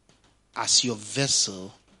yourself as your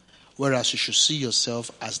vessel, whereas you should see yourself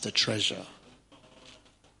as the treasure.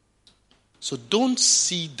 So don't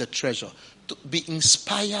see the treasure. Be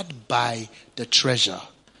inspired by the treasure.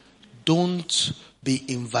 Don't be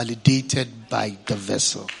invalidated by the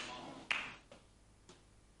vessel.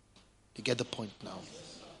 You get the point now?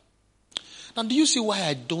 Now, do you see why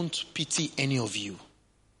I don't pity any of you?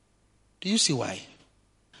 Do you see why?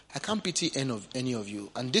 I can't pity any of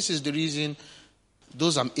you. And this is the reason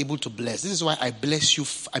those I'm able to bless. This is why I bless you.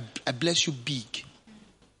 I bless you big.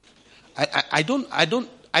 I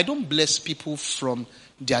don't bless people from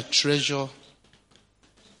their treasure,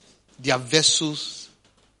 their vessels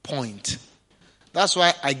point. That's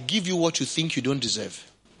why I give you what you think you don't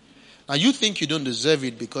deserve. Now you think you don't deserve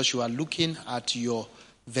it because you are looking at your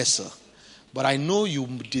vessel. But I know you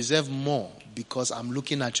deserve more because I'm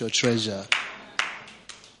looking at your treasure.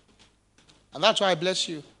 And that's why I bless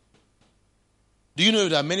you. Do you know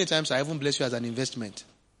that many times I even bless you as an investment?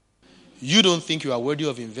 You don't think you are worthy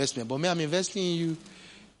of investment, but me, I'm investing in you.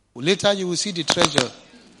 Later you will see the treasure.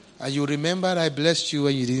 And you remember I blessed you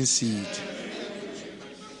when you didn't see it.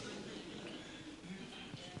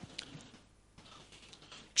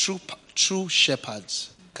 True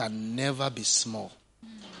shepherds can never be small.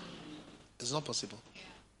 It's not possible.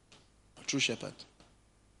 A true shepherd.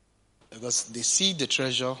 Because they see the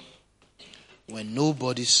treasure when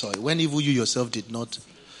nobody saw it. When even you yourself did not.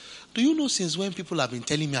 Do you know since when people have been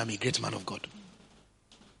telling me I'm a great man of God?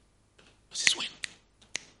 Since when?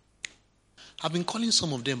 I've been calling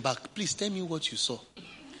some of them back. Please tell me what you saw.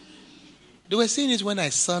 They were saying it when I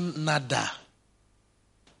sang Nada.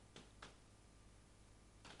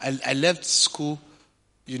 I left school,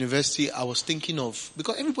 university. I was thinking of,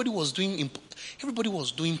 because everybody was doing things. Everybody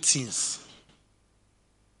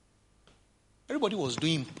was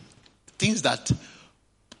doing things that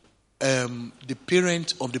the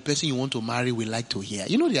parent of the person you want to marry will like to hear.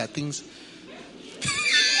 You know, there are things.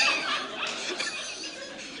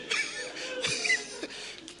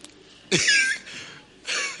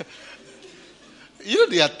 You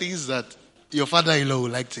know, there are things that your father-in-law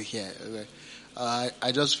would like to hear.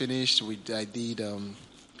 I just finished with. I did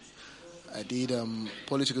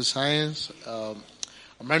political science.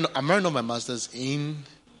 I'm running on my master's in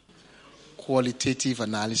qualitative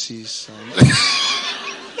analysis.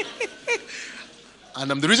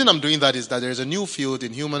 And the reason I'm doing that is that there is a new field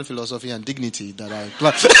in human philosophy and dignity that I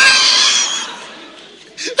apply.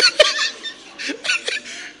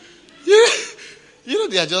 You know,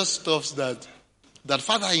 they are just stuffs that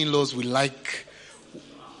father-in-laws will like.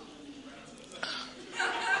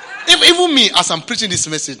 Even me, as I'm preaching this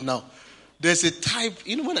message now, there's a type,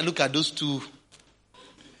 you know, when I look at those two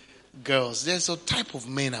girls, there's a type of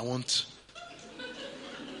men I want.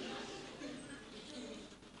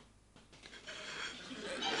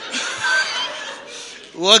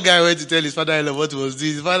 One guy went to tell his father-in-law what was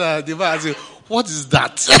this. The father said, "What is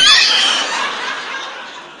that?"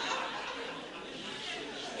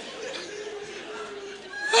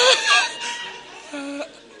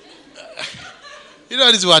 You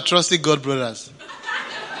know, these were trusting God, brothers.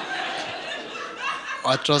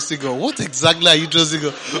 Or trusting God. What exactly are you trusting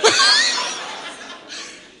God?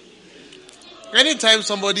 Anytime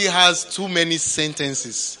somebody has too many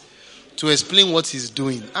sentences to explain what he's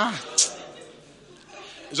doing,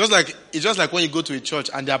 it's just like when you go to a church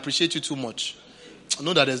and they appreciate you too much.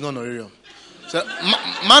 Know that there's no honorarium. So,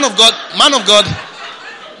 man of God,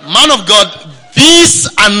 this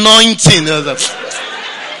anointing.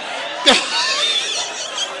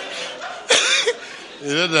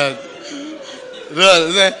 You know that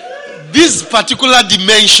this particular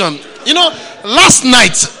dimension. You know, last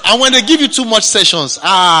night, and when they give you too much sessions,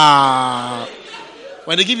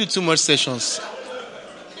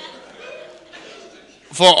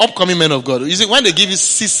 for upcoming men of God, you see, when they give you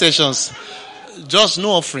 6 sessions, just no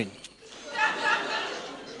offering.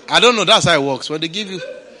 I don't know, that's how it works. When they give you,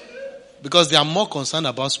 because they are more concerned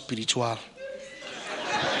about spiritual.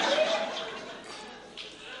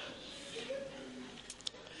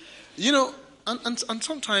 You know, and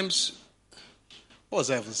sometimes, what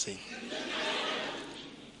was I even saying?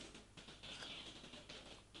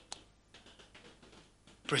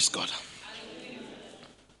 Praise God.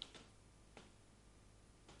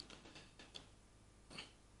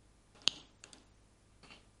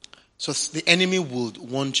 So the enemy would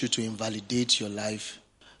want you to invalidate your life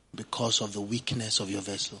because of the weakness of your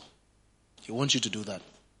vessel. He wants you to do that.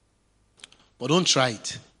 But don't try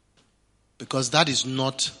it. Because that is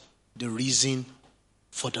not the reason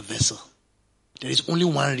for the vessel. There is only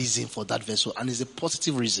one reason for that vessel, and it's a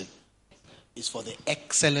positive reason. It's for the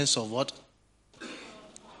excellence of what?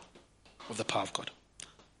 Of the power of God.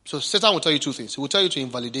 So Satan will tell you 2 things. He will tell you to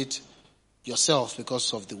invalidate yourself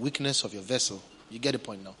because of the weakness of your vessel. You get the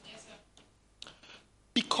point now? Yes, sir.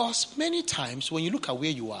 Because many times when you look at where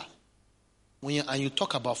you are, and you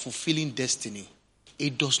talk about fulfilling destiny,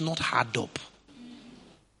 it does not add up.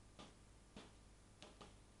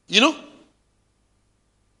 You know?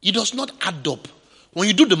 It does not add up. When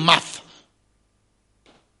you do the math.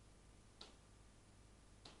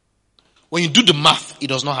 When you do the math, it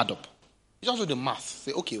does not add up. You just do the math.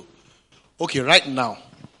 Say, okay, right now.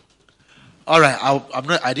 All right,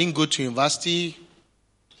 I didn't go to university.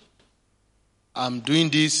 I'm doing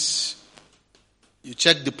this. You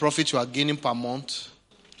check the profit you are gaining per month.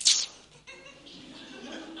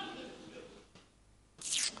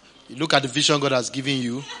 You look at the vision God has given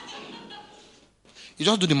you. You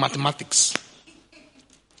just do the mathematics.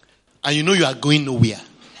 And you know you are going nowhere.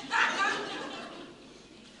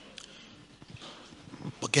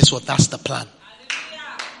 But guess what? That's the plan.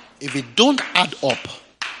 If it don't add up,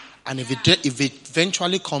 and if it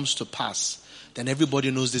eventually comes to pass, then everybody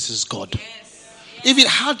knows this is God. If it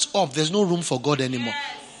adds up, there's no room for God anymore.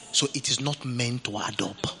 So it is not meant to add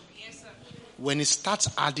up. When it starts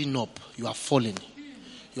adding up, you are falling.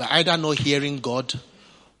 You are either not hearing God.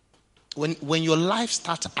 When your life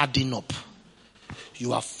starts adding up,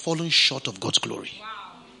 you are falling short of God's glory.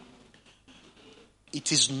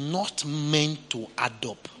 It is not meant to add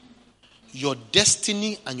up. Your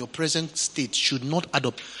destiny and your present state should not add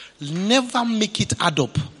up. Never make it add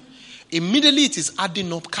up. Immediately it is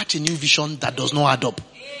adding up, catch a new vision that does not add up.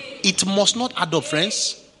 It must not add up,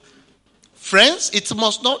 friends. Friends, it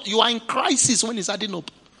must not. You are in crisis when it's adding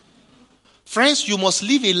up. Friends, you must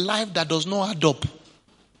live a life that does not add up.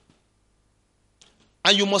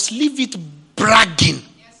 And you must live it bragging.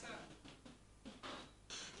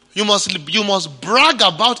 You must brag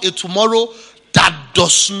about a tomorrow that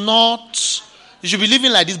does not, you should be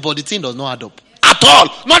living like this, but the thing does not add up. At all.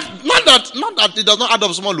 Not that it does not add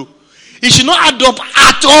up small. It should not add up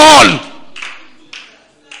at all.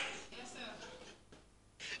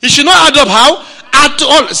 It should not add up how? At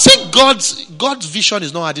all. See, God's vision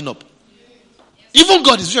is not adding up. Even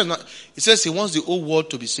God's vision is not. He says he wants the whole world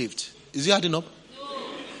to be saved. Is he adding up?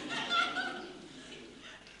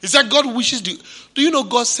 He said God wishes do you know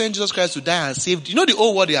God sent Jesus Christ to die and save? You know the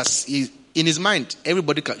whole world is in his mind.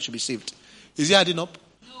 Everybody should be saved. Is he adding up?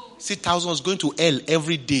 No. See thousands going to hell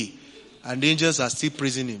every day. And the angels are still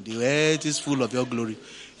praising him. The earth is full of your glory.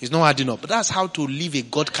 He's not adding up. But that's how to live a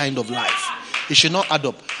God kind of life. It should not add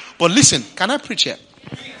up. But listen, can I preach here?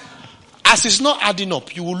 As it's not adding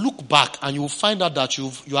up, you will look back and you will find out that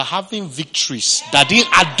you are having victories that didn't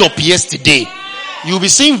add up yesterday. You'll be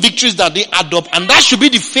seeing victories that didn't add up, and that should be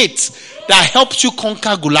the faith that helps you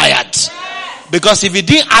conquer Goliath. Because if it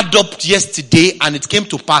didn't add up yesterday and it came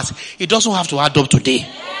to pass, it doesn't have to add up today.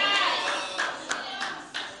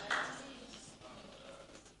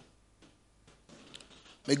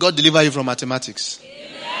 May God deliver you from mathematics.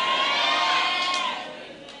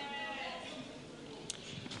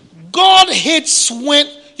 God hates when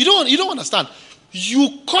you don't understand.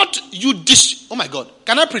 Oh my God.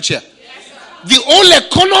 Can I preach here? The whole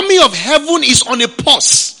economy of heaven is on a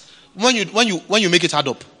pause when you make it add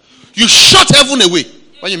up. You shut heaven away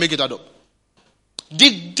when you make it add up.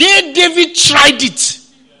 The day David tried it,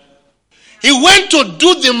 he went to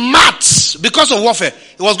do the maths because of warfare.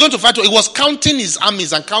 He was going to fight. He was counting his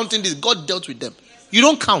armies and counting this. God dealt with them. You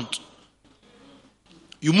don't count.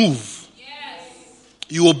 You move.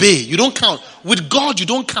 You obey. You don't count. With God, you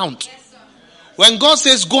don't count. When God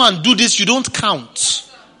says go and do this, you don't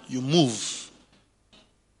count. You move.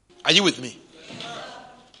 Are you with me?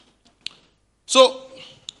 So,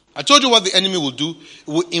 I told you what the enemy will do. It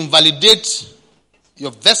will invalidate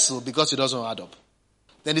your vessel because it doesn't add up.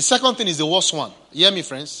 Then the second thing is the worst one. You hear me,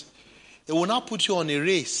 friends? It will now put you on a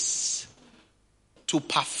race to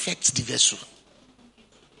perfect the vessel.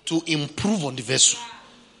 To improve on the vessel.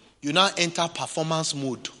 You now enter performance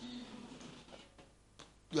mode.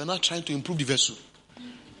 You are not trying to improve the vessel.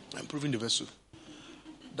 Improving the vessel.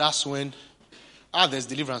 That's when there's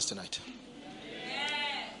deliverance tonight.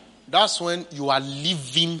 That's when you are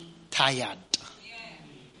living tired.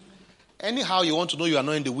 Anyhow you want to know you are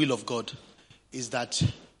not in the will of God is that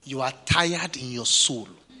you are tired in your soul.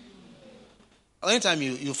 Anytime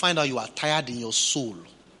you find out you are tired in your soul,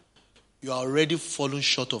 you are already fallen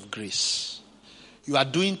short of grace. You are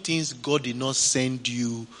doing things God did not send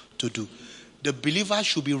you to do. The believer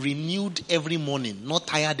should be renewed every morning, not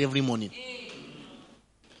tired every morning.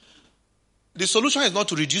 The solution is not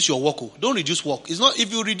to reduce your work. Don't reduce work. It's not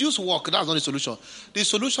if you reduce work, that's not the solution. The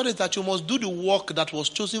solution is that you must do the work that was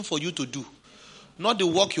chosen for you to do. Not the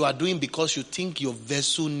work you are doing because you think your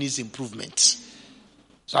vessel needs improvement.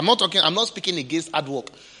 So I'm not speaking against hard work.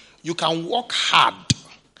 You can work hard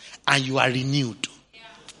and you are renewed.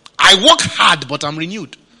 I work hard, but I'm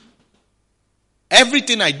renewed.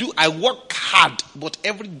 Everything I do, I work hard, but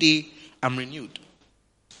every day I'm renewed.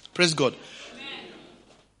 Praise God.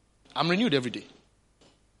 I'm renewed every day.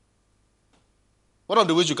 One of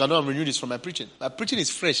the ways you can know I'm renewed is from my preaching. My preaching is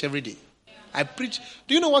fresh every day. I preach.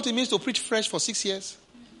 Do you know what it means to preach fresh for 6 years?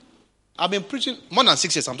 I've been preaching more than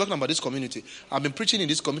 6 years. I'm talking about this community. I've been preaching in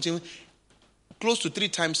this community close to 3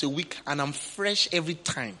 times a week, and I'm fresh every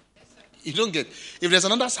time. You don't get. If there's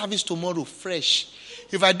another service tomorrow, fresh.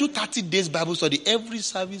 If I do 30 days Bible study, every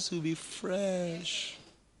service will be fresh.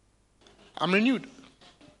 I'm renewed.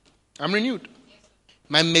 I'm renewed.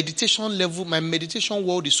 My meditation level, my meditation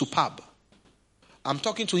world is superb. I'm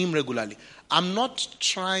talking to him regularly. I'm not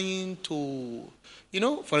trying to,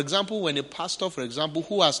 for example, when a pastor,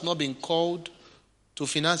 who has not been called to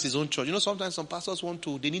finance his own church. Sometimes some pastors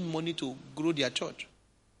they need money to grow their church.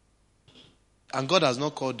 And God has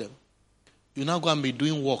not called them. You now go and be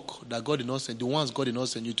doing work that God did not send, the ones God did not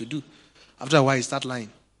send you to do. After a while, you start lying.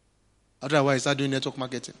 After a while, you start doing network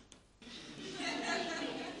marketing.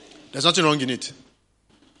 There's nothing wrong in it.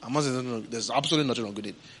 I must say there's absolutely nothing wrong with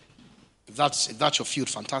it. If that's your field,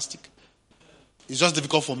 fantastic. It's just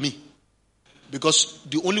difficult for me. Because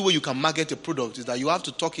the only way you can market a product is that you have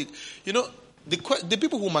to talk it. The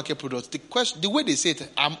people who market products, the way they say it,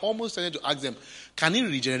 I'm almost trying to ask them, can it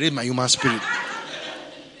regenerate my human spirit?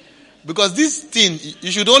 Because this thing, you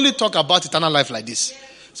should only talk about eternal life like this.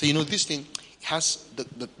 So this thing has the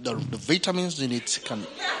vitamins in it.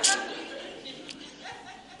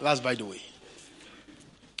 That's by the way.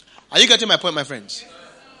 Are you getting my point, my friends?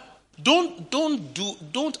 Don't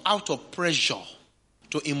out of pressure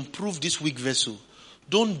to improve this weak vessel.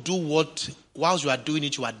 Don't do what whilst you are doing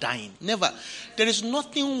it, you are dying. Never. There is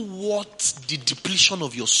nothing worth the depletion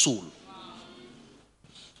of your soul.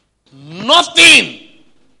 Nothing.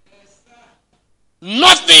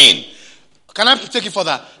 Nothing. Can I take it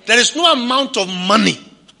further? There is no amount of money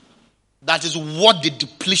that is worth the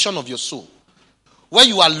depletion of your soul. Where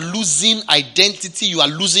you are losing identity, you are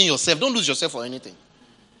losing yourself. Don't lose yourself for anything.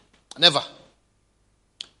 Never.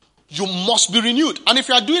 You must be renewed. And if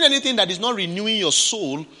you are doing anything that is not renewing your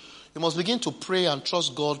soul, you must begin to pray and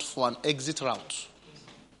trust God for an exit route.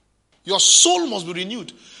 Your soul must be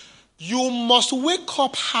renewed. You must wake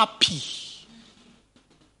up happy.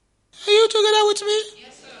 Are you together with me?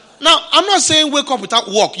 Yes, sir. Now, I'm not saying wake up without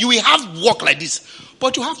work. You will have work like this.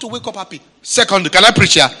 But you have to wake up happy. Second, can I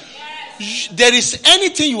preach here? Yes. There is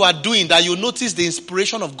anything you are doing that you notice the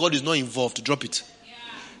inspiration of God is not involved. Drop it.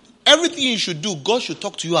 Everything you should do, God should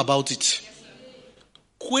talk to you about it. Yes,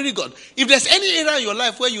 query God. If there's any area in your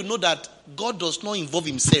life where you know that God does not involve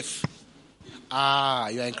himself, you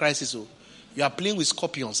are in crisis. So you are playing with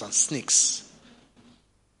scorpions and snakes.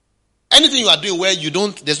 Anything you are doing where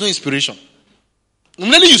there's no inspiration.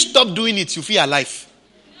 Immediately you stop doing it, you feel alive.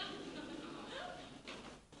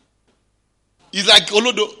 It's like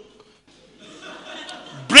Olodo.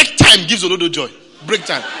 Break time gives Olodo joy. Break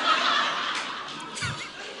time.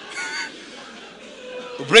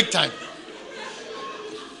 Break time.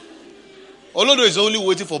 Olodo is only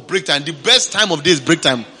waiting for break time. The best time of day is break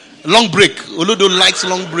time. Long break. Olodo likes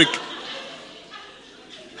long break.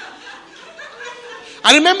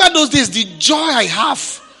 I remember those days, the joy I have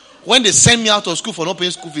when they send me out of school for not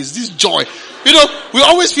paying school fees. This joy. You know, we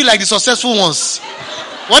always feel like the successful ones.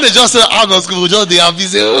 When they just say out of school, they are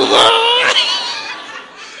busy.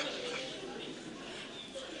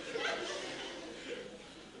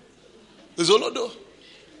 There's Olodo.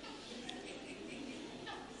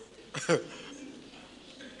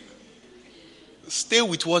 Stay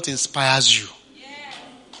with what inspires you.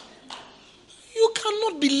 You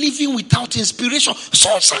cannot be living without inspiration.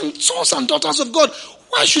 Sons and daughters of God,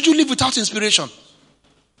 why should you live without inspiration?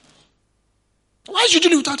 Why should you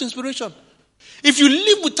live without inspiration? If you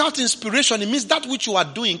live without inspiration, it means that which you are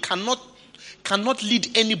doing cannot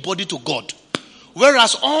lead anybody to God.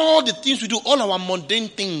 Whereas all the things we do, all our mundane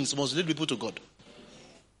things must lead people to God.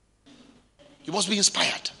 You must be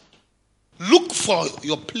inspired. Look for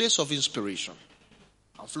your place of inspiration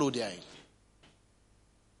and flow therein.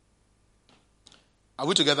 Are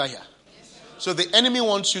we together here? Yes, so the enemy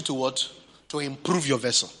wants you to what? To improve your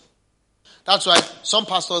vessel. That's why some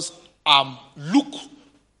pastors will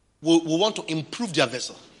want to improve their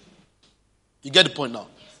vessel. You get the point now?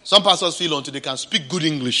 Some pastors feel until they can speak good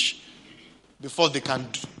English before they can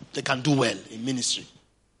do well in ministry.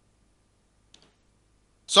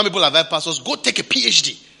 Some people advise pastors, go take a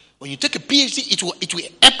PhD. When you take a PhD, it will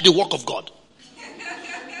help the work of God.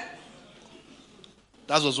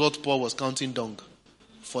 That was what Paul was counting dung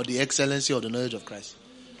for the excellency of the knowledge of Christ.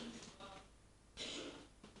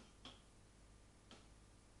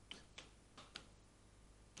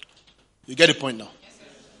 You get the point now?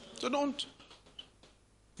 So don't.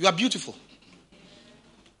 You are beautiful.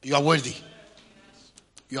 You are worthy.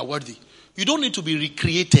 You are worthy. You don't need to be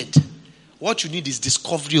recreated. What you need is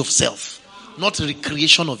discovery of self, not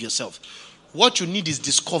recreation of yourself. What you need is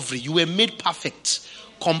discovery. You were made perfect,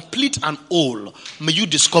 complete and whole. May you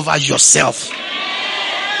discover yourself.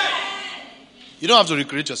 You don't have to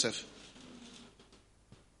recreate yourself.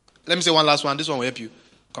 Let me say one last one. This one will help you.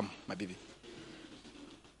 Come, my baby.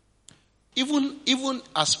 Even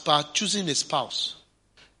as per choosing a spouse,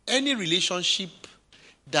 any relationship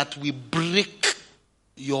that will break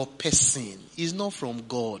your person is not from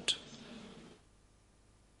God.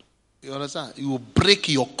 You understand? It will break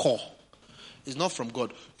your core. It's not from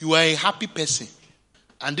God. You are a happy person.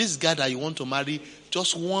 And this guy that you want to marry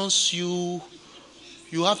just wants you.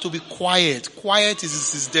 You have to be quiet. Quiet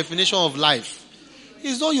is his definition of life.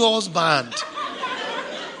 He's not your husband.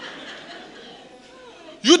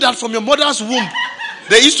 You that from your mother's womb,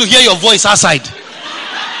 they used to hear your voice outside.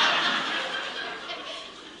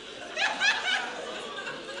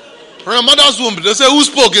 From your mother's womb, they say, who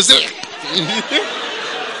spoke? You say,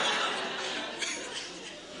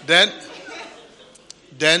 then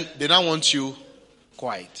they don't want you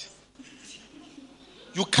quiet.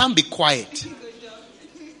 You can't be quiet.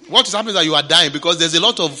 What is happening is that you are dying because there's a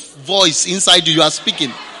lot of voice inside you. You are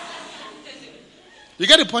speaking. You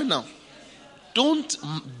get the point now? Don't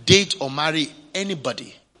date or marry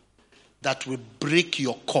anybody that will break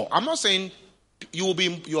your core. I'm not saying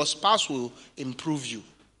your spouse will improve you,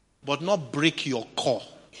 but not break your core.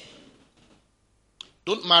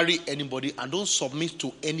 Don't marry anybody and don't submit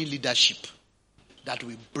to any leadership that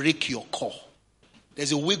will break your core.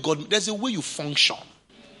 There's a way you function.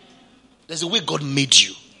 There's a way God made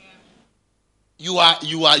you.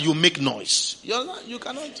 You make noise. You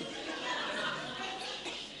cannot.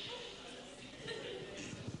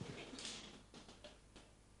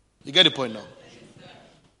 You get the point now?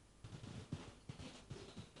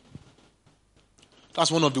 That's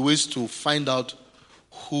one of the ways to find out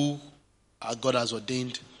who God has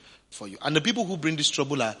ordained for you. And the people who bring this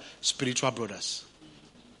trouble are spiritual brothers.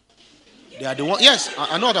 They are the ones. Yes,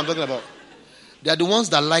 I know what I'm talking about. They are the ones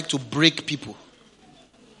that like to break people.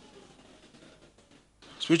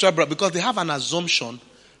 Spiritual brothers, because they have an assumption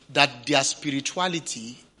that their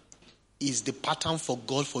spirituality is the pattern for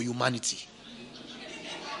God for humanity.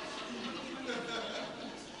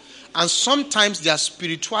 And sometimes their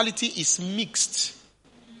spirituality is mixed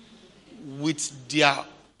with their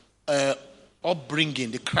upbringing,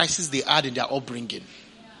 the crisis they had in their upbringing.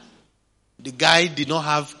 The guy did not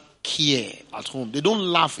have care at home. They don't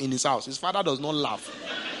laugh in his house. His father does not laugh.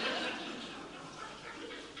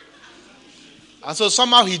 And so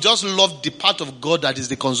somehow he just loved the part of God that is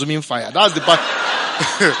the consuming fire. That's the part.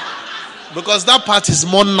 Because that part is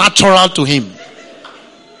more natural to him.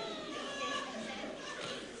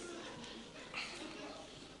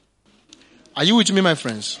 Are you with me, my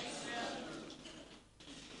friends?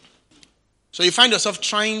 So you find yourself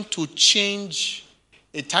trying to change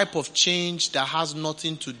a type of change that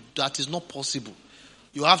is not possible.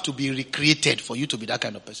 You have to be recreated for you to be that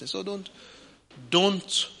kind of person. So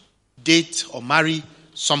don't date or marry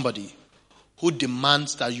somebody who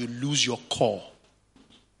demands that you lose your core.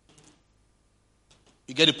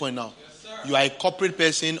 You get the point now? Yes, you are a corporate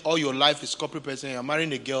person, all your life is corporate person. You're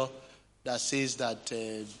marrying a girl that says that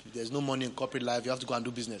there's no money in corporate life, you have to go and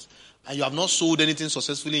do business. And you have not sold anything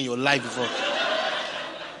successfully in your life before.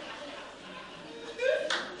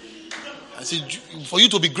 I said, for you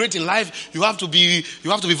to be great in life, you have to be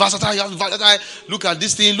versatile. Look at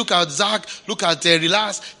this thing. Look at Zach. Look at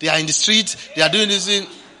Relax. They are in the street. They are doing this thing.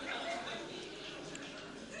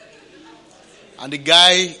 And the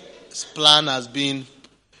guy's plan has been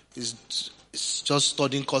is just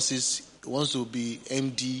studying courses. He wants to be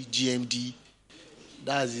MD, GMD.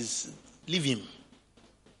 That's his. Leave him.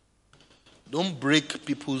 Don't break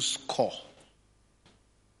people's core.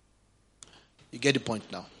 You get the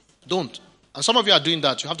point now. Don't. And some of you are doing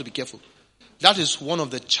that. You have to be careful. That is one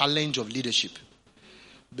of the challenge of leadership.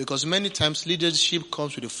 Because many times leadership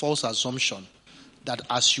comes with a false assumption that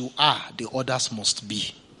as you are, the others must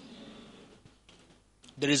be.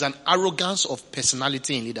 There is an arrogance of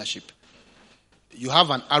personality in leadership. You have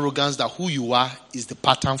an arrogance that who you are is the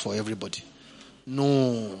pattern for everybody.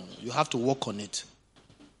 No, you have to work on it.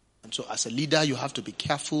 And so as a leader, you have to be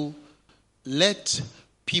careful. Let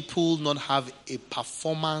people not have a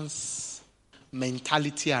performance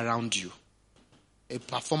mentality around you. A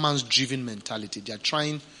performance-driven mentality. They are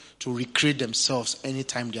trying to recreate themselves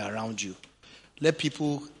anytime they are around you. Let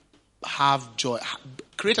people have joy.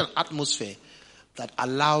 Create an atmosphere that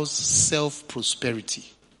allows self-prosperity.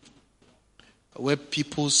 Where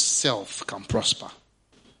people's self can prosper.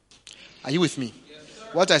 Are you with me?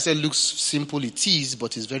 Yes, what I said looks simple. It is,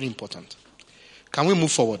 but it's very important. Can we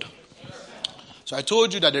move forward? So I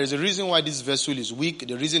told you that there is a reason why this vessel is weak.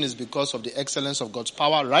 The reason is because of the excellence of God's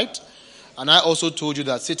power, right? And I also told you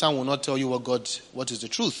that Satan will not tell you what is the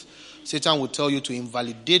truth. Satan will tell you to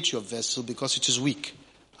invalidate your vessel because it is weak.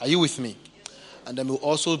 Are you with me? And then we'll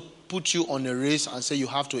also put you on a race and say you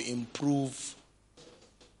have to improve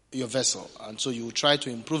your vessel. And so you will try to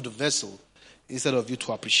improve the vessel instead of you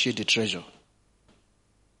to appreciate the treasure.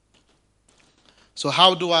 So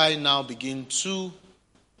how do I now begin to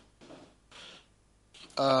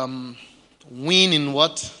win in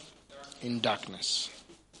what? In darkness.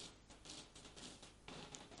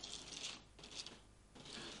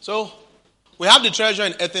 So we have the treasure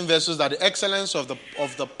in earthen vessels, that the excellence of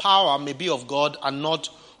the power may be of God and not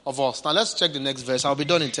of us. Now let's check the next verse. I'll be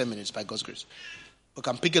done in 10 minutes by God's grace. We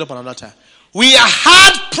can pick it up another time. We are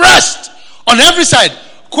hard pressed on every side.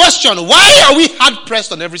 Question: why are we hard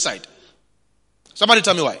pressed on every side? Somebody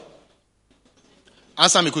tell me why.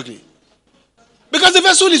 Answer me quickly. Because the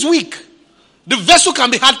vessel is weak. The vessel can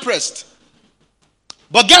be hard pressed.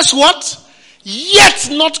 But guess what? Yet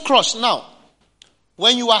not crushed. Now,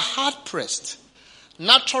 when you are hard pressed,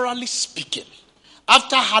 naturally speaking,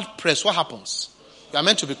 after hard press, what happens? You are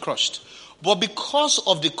meant to be crushed. But because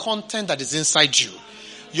of the content that is inside you,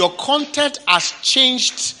 your content has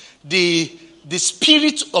changed the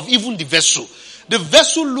spirit of even the vessel. The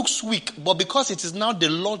vessel looks weak, but because it is now the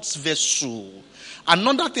Lord's vessel,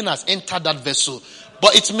 another thing has entered that vessel.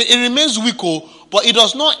 But it remains weak, but it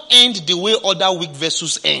does not end the way other weak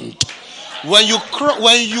vessels end. When you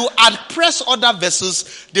press other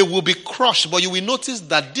vessels, they will be crushed. But you will notice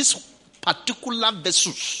that these particular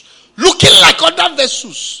vessels, looking like other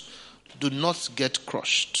vessels, do not get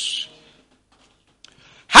crushed.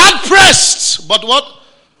 Hard pressed, but what?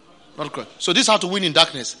 Not crushed. So this is how to win in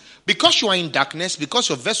darkness. Because you are in darkness, because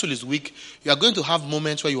your vessel is weak, you are going to have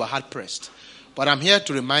moments where you are hard pressed. But I'm here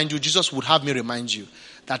to remind you, Jesus would have me remind you,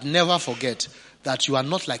 that never forget that you are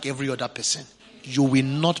not like every other person. You will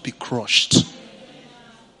not be crushed.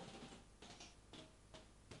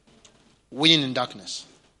 Winning in darkness.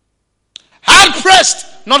 Hard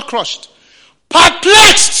pressed, not crushed.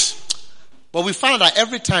 Perplexed. But we find that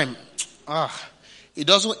every time, it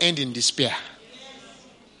doesn't end in despair.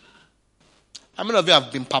 How many of you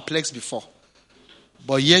have been perplexed before?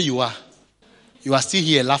 But here you are. You are still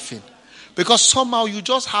here laughing. Because somehow you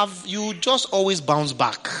just always bounce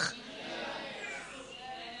back.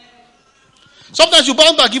 Sometimes you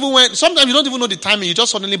bounce back even when, sometimes you don't even know the timing, you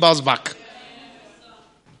just suddenly bounce back.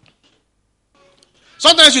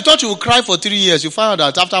 Sometimes you thought you would cry for 3 years, you find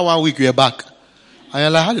out that after 1 week you're back. And you're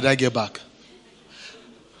like, how did I get back?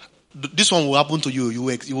 This one will happen to you. You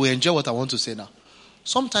will enjoy what I want to say now.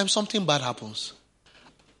 Sometimes something bad happens.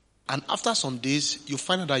 And after some days, you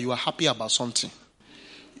find out that you are happy about something.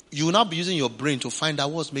 You will now be using your brain to find out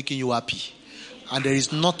what's making you happy. And there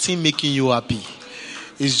is nothing making you happy.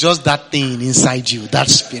 It's just that thing inside you, that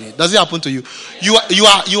spirit. Does it happen to you? You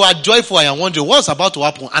are joyful and wondering what's about to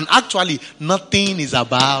happen. And actually, nothing is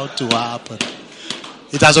about to happen.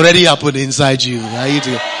 It has already happened inside you.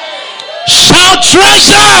 Shout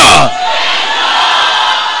treasure!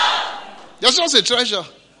 There's just a treasure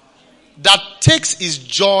that takes its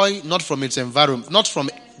joy not from its environment, not from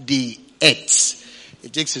the earth.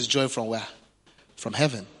 It takes its joy from where? From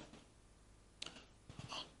heaven.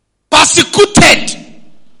 Persecuted.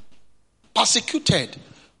 Persecuted.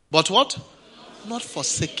 But what? Not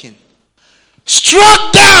forsaken.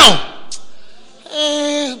 Struck down.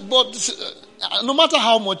 But no matter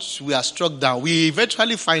how much we are struck down, we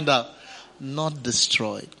eventually find out not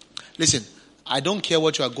destroyed. Listen, I don't care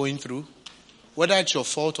what you are going through. Whether it's your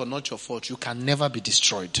fault or not your fault, you can never be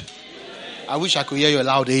destroyed. I wish I could hear you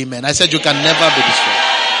loud amen. I said you can never be destroyed.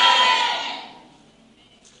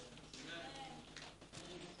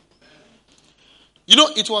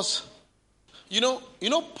 It was,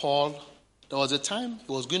 Paul, there was a time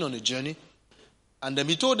he was going on a journey, and then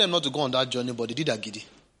he told them not to go on that journey, but they did a giddy.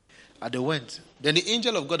 And they went. Then the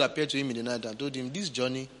angel of God appeared to him in the night and told him, this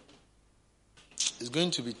journey is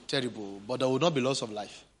going to be terrible, but there will not be loss of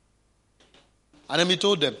life. And then he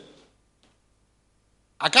told them,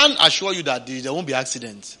 I can't assure you that there won't be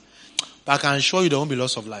accidents, but I can assure you there won't be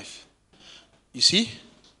loss of life. You see?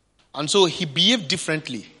 And so he behaved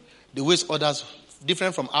differently, the ways others,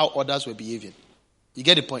 different from how others were behaving. You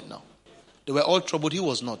get the point now? They were all troubled. He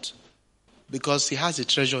was not. Because he has a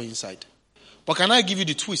treasure inside. But can I give you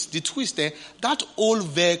the twist? The twist there, that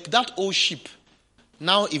old ship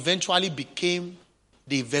now eventually became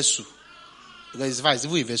the vessel. Because it's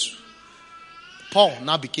even a vessel. Paul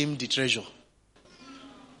now became the treasure.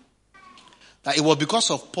 That it was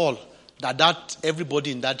because of Paul that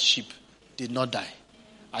everybody in that ship did not die.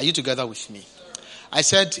 Are you together with me? I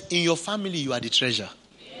said, in your family, you are the treasure.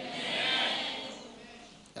 You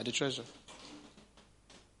are the treasure.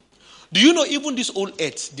 Do you know even this old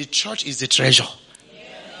earth, the church is the treasure?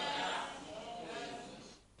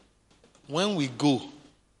 When we go,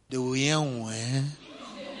 they will hear when.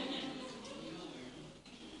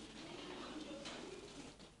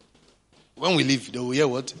 When we leave, they will hear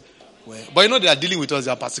what? Where. But they are dealing with us,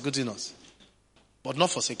 they are persecuting us. But not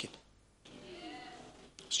forsaken.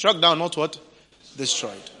 Struck down, not what?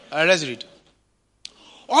 Destroyed. Let's read.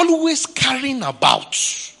 Always carrying about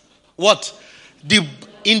what?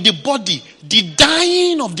 In the body, the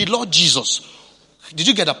dying of the Lord Jesus. Did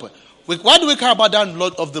you get that point? Why do we care about that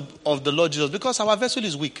of the Lord Jesus? Because our vessel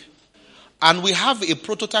is weak. And we have a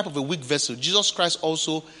prototype of a weak vessel. Jesus Christ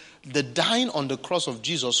also, the dying on the cross of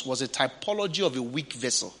Jesus was a typology of a weak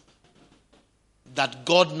vessel. That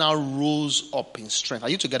God now rose up in strength. Are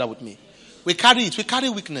you together with me? We carry it. We carry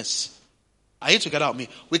weakness. Are you together with me?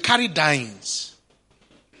 We carry dyings.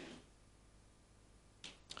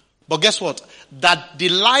 But guess what? That the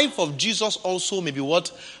life of Jesus also may be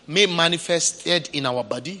what? May manifested in our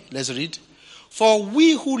body. Let's read. For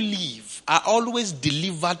we who live are always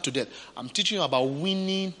delivered to death. I'm teaching you about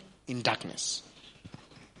winning in darkness.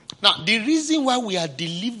 Now, the reason why we are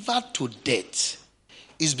delivered to death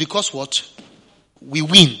is because what? We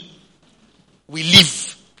win. We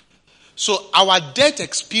live. So our death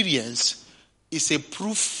experience is a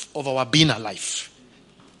proof of our being alive.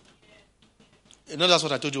 That's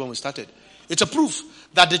what I told you when we started. It's a proof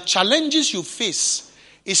that the challenges you face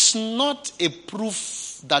is not a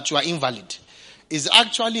proof that you are invalid. It's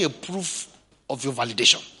actually a proof of your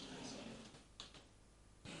validation.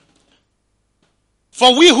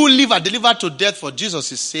 For we who live are delivered to death for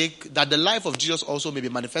Jesus' sake, that the life of Jesus also may be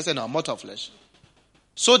manifested in our mortal flesh.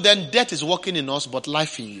 So then death is working in us, but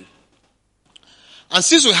life in you. And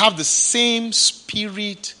since we have the same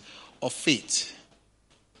spirit of faith,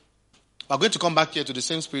 we're going to come back here to the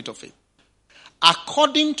same spirit of faith.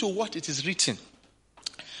 According to what it is written,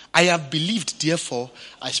 I have believed, therefore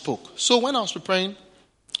I spoke. So when I was preparing,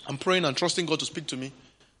 I'm praying and trusting God to speak to me.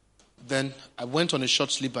 Then I went on a short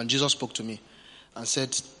sleep and Jesus spoke to me and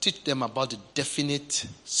said, teach them about the definite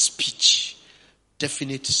speech.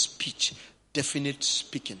 Definite speech. Definite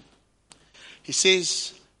speaking. He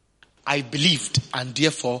says, I believed and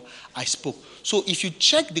therefore I spoke. So if you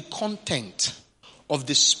check the content of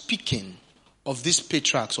the speaking of these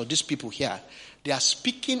patriarchs or these people here, their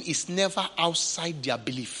speaking is never outside their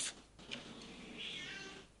belief.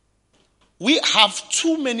 We have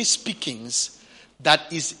too many speakings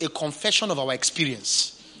that is a confession of our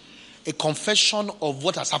experience. A confession of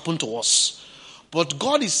what has happened to us. But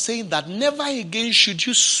God is saying that never again should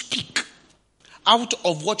you speak out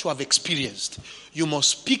of what you have experienced. You must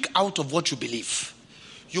speak out of what you believe.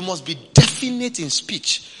 You must be definite in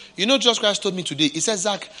speech. You know, Jesus Christ told me today, he said,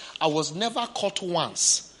 Zach, I was never caught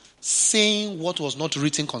once saying what was not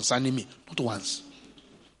written concerning me. Not once.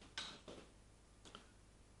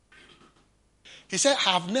 He said,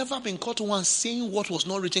 I have never been caught once saying what was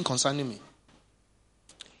not written concerning me.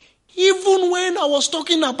 Even when I was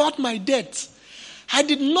talking about my death, I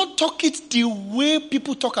did not talk it the way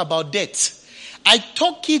people talk about death. I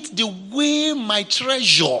talk it the way my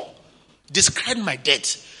treasure described my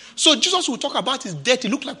death. So Jesus will talk about his death.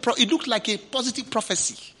 It looked like a positive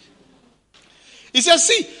prophecy. He said,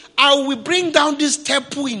 see, I will bring down this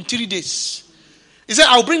temple in 3 days. He said,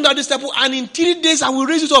 I will bring down this temple and in 3 days I will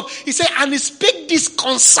raise it up. He said, and he spake this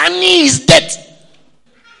concerning his death.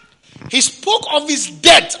 He spoke of his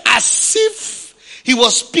death as if he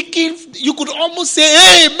was speaking. You could almost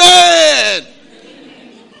say, amen.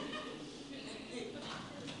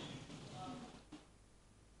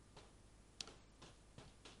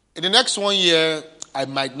 In the next 1 year, I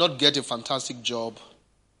might not get a fantastic job.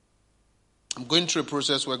 I'm going through a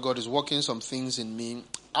process where God is working some things in me.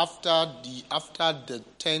 After the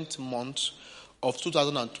 10th month of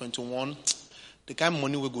 2021, the kind of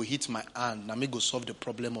money will go hit my hand and me go solve the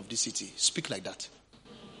problem of this city. Speak like that.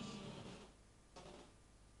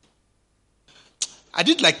 I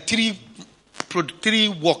did like three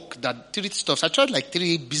stuff. I tried like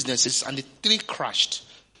 3 businesses and the 3 crashed.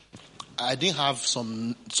 I didn't have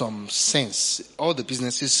some sense. All the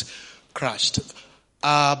businesses crashed.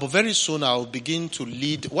 But very soon I'll begin to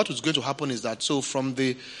lead. What is going to happen is that, so from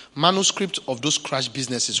the manuscript of those crashed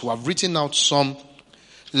businesses, we have written out some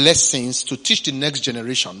lessons to teach the next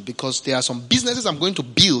generation, because there are some businesses I'm going to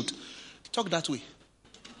build. Talk that way.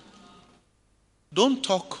 Don't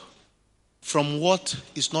talk from what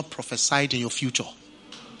is not prophesied in your future.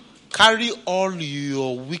 Carry all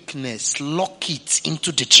your weakness, lock it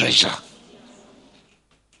into the treasure.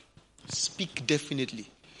 Speak definitely.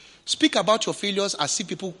 Speak about your failures as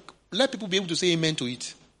if let people be able to say amen to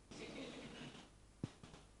it.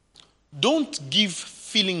 Don't give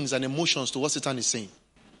feelings and emotions to what Satan is saying.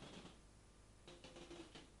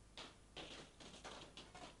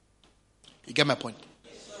 You get my point?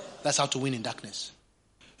 That's how to win in darkness.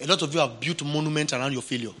 A lot of you have built monuments around your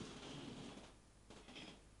failure.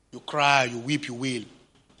 You cry, you weep, you wail.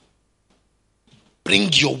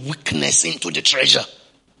 Bring your weakness into the treasure.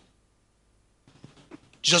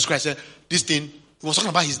 Jesus Christ said, this thing, he was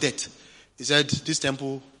talking about his death. He said, this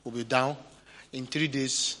temple will be down. In 3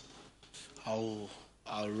 days, I'll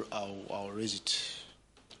raise it.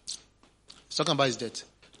 He's talking about his death.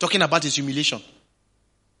 Talking about his humiliation.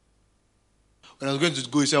 When I was going to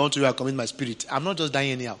go, he said, unto you I commit my spirit. I'm not just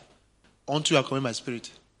dying anyhow. Unto you I commit my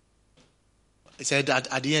spirit. He said,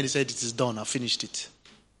 at the end, he said, it is done. I finished it.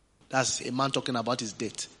 That's a man talking about his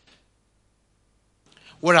death.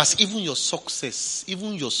 Whereas even your success, you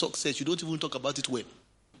don't even talk about it well.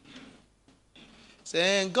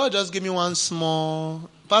 Saying, God just gave me one small...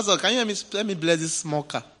 Pastor, can you let me bless this small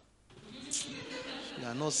car? You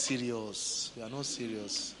are not serious.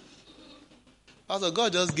 Pastor,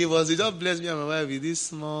 God just gave us, he just blessed me and my wife with this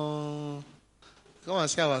small... Come and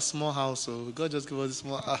see our small house. So God just gave us this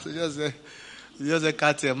small house. He just said,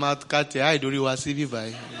 Kate, I don't want to see you.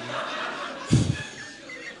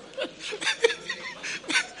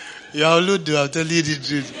 You are Ludu, I'm telling you the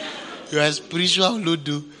truth. You are spiritual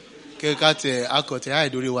Ludu.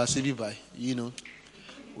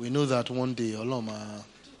 we know that one day, Oloma.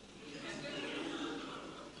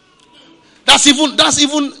 That's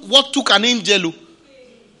even what took an angel.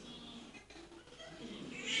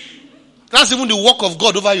 That's even the work of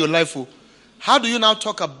God over your life. How do you now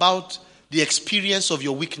talk about the experience of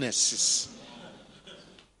your weaknesses?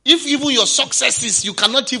 If even your successes, you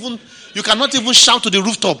cannot even shout to the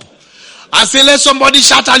rooftop and say, let somebody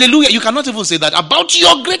shout hallelujah. You cannot even say that about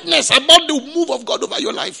your greatness, about the move of God over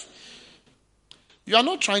your life. You are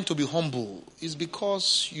not trying to be humble. It's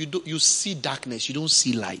because you see darkness, you don't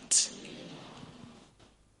see light.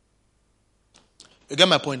 You get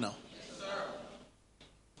my point now?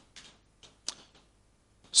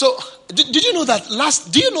 So, did you know that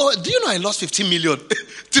do you know I lost 15 million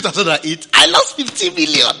 2008? I lost 15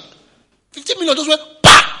 million. 15 million just went,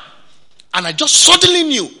 bah! And I just suddenly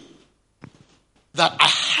knew that I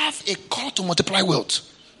have a call to multiply wealth.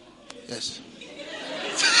 Yes.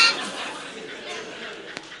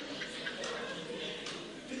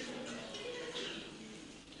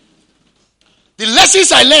 The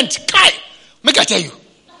lessons I learned, make I tell you.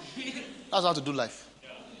 That's how to do life.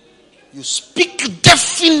 You speak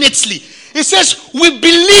definitely. It says, we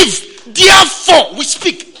believe, therefore we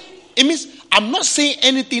speak. It means I'm not saying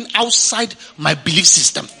anything outside my belief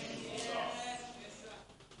system.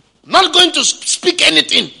 I'm not going to speak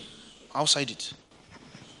anything outside it.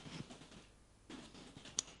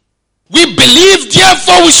 We believe,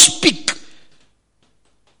 therefore we speak.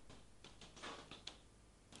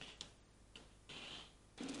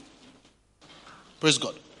 Praise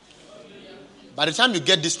God. By the time you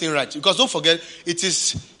get this thing right, because don't forget, he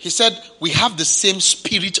said, we have the same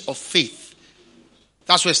spirit of faith.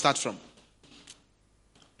 That's where it starts from.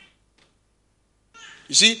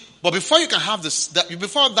 You see, but before you can have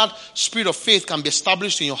before that spirit of faith can be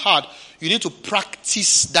established in your heart, you need to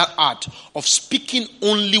practice that art of speaking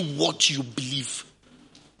only what you believe.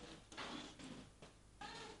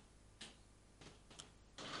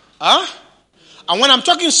 And when I'm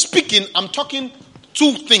talking speaking, I'm talking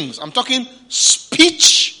two things. I'm talking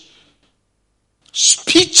speech,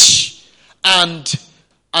 and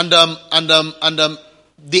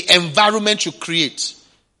the environment you create,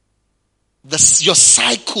 your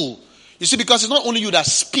cycle. You see, because it's not only you that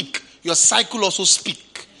speak, your cycle also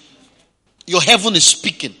speak. Your heaven is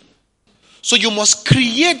speaking. So you must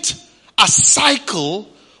create a cycle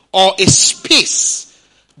or a space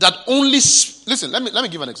that only. Listen, let me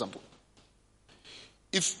give an example.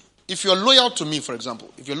 If you're loyal to me, for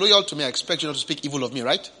example, if you're loyal to me, I expect you not to speak evil of me,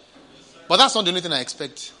 right? But that's not the only thing I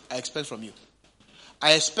expect from you.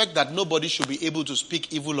 I expect that nobody should be able to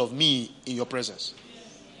speak evil of me in your presence.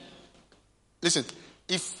 Listen,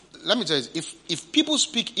 let me tell you, if people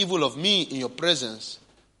speak evil of me in your presence,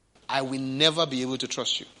 I will never be able to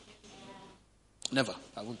trust you. Never.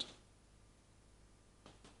 I won't.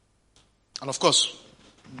 And of course,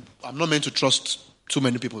 I'm not meant to trust too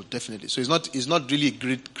many people, definitely. So it's not really a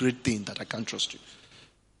great thing that I can't trust you.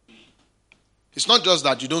 It's not just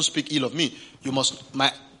that you don't speak ill of me.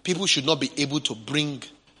 People should not be able to bring.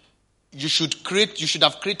 You should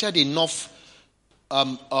have created enough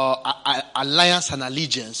alliance and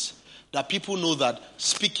allegiance that people know that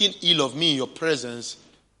speaking ill of me in your presence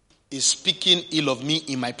is speaking ill of me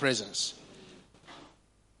in my presence.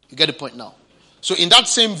 You get the point now? So in that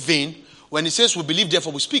same vein, when it says we believe,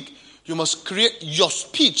 therefore we speak, you must create, your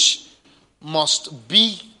speech must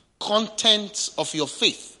be content of your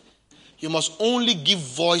faith. You must only give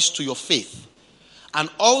voice to your faith. And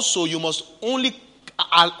also you must only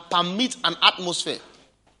permit an atmosphere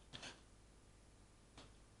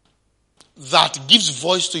that gives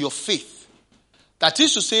voice to your faith. That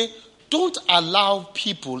is to say, don't allow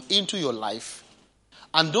people into your life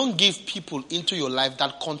and don't give people into your life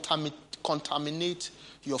that contaminate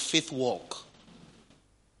your faith walk.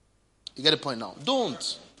 You get the point now?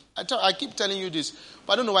 Don't. I keep telling you this,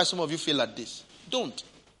 but I don't know why some of you feel like this. Don't.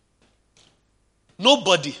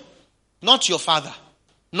 Nobody, not your father,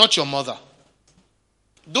 not your mother.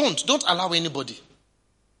 Don't allow anybody.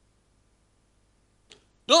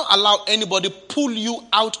 Don't allow anybody pull you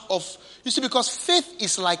out of. You see, because faith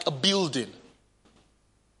is like a building.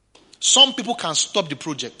 Some people can stop the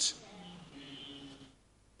project.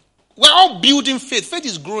 We're all building faith. Faith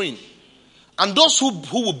is growing. And those who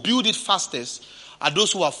will build it fastest are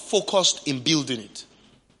those who are focused in building it.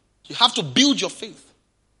 You have to build your faith.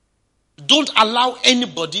 Don't allow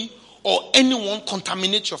anybody or anyone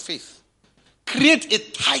contaminate your faith. Create a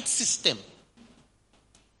tight system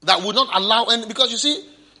that will not allow any, because you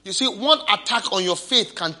see, one attack on your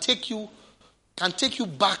faith can take you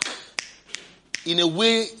back in a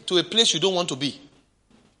way to a place you don't want to be.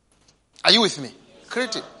 Are you with me?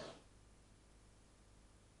 Create it.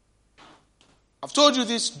 I've told you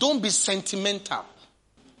this. Don't be sentimental.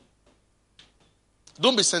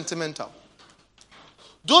 Don't be sentimental.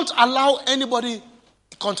 Don't allow anybody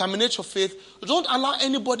contaminate your faith. Don't allow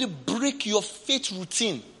anybody break your faith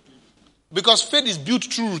routine. Because faith is built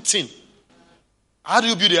through routine. How do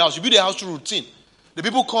you build a house? You build a house through routine. The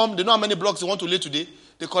people come, they know how many blocks they want to lay today.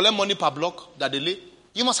 They collect money per block that they lay.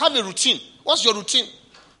 You must have a routine. What's your routine?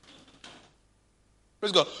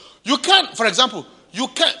 Praise God. You can't, for example, you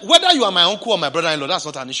can't, whether you are my uncle or my brother-in-law, that's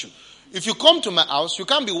not an issue. If you come to my house, you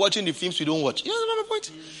can't be watching the films you don't watch. You know my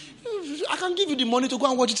point? I can give you the money to go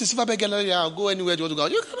and watch it in Silverberg Gallery. I'll go anywhere you want to go.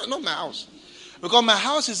 You cannot know my house. Because my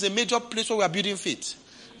house is a major place where we are building faith.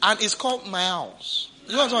 And it's called my house.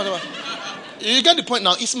 You know what I'm talking about? You get the point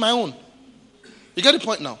now. It's my own. You get the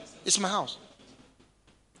point now. It's my house.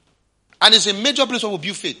 And it's a major place where we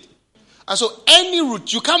build faith. And so any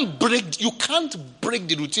route, you can't break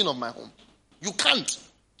the routine of my home. You can't.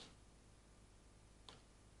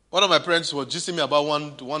 One of my parents was gisting me about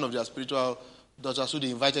one of their spiritual daughters who they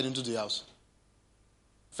invited into the house.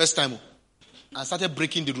 First time. And started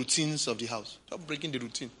breaking the routines of the house. Start breaking the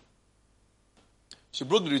routine. She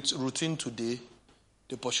broke the routine today.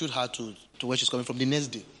 They pursued her to where she's coming from the next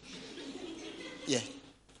day. Yeah.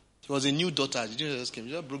 She was a new daughter. She didn't just came.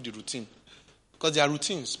 She just broke the routine. Because there are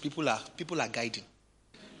routines. People are guiding.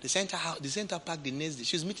 They sent her back the next day.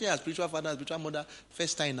 She's meeting her spiritual father and spiritual mother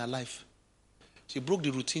first time in her life. She broke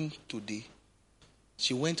the routine today.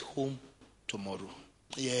 She went home tomorrow.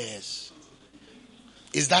 Yes.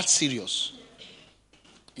 Is that serious?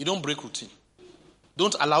 You don't break routine.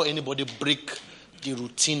 Don't allow anybody break the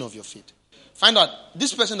routine of your faith. Find out,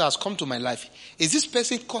 this person that has come to my life, is this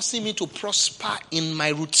person causing me to prosper in my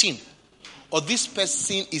routine? Or this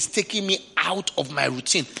person is taking me out of my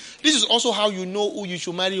routine? This is also how you know who you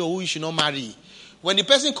should marry or who you should not marry. When the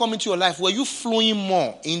person comes into your life, were you flowing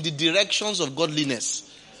more in the directions of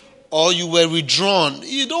godliness? Or you were withdrawn?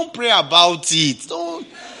 You don't pray about it.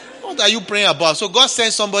 What are you praying about? So God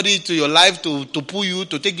sends somebody to your life to pull you,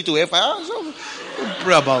 to take you to hellfire. So don't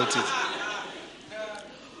pray about it.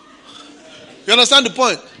 You understand the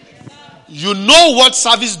point? You know what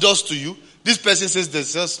service does to you. This person says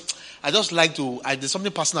this. There's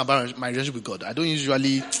something personal about my relationship with God. I don't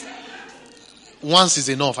usually, once is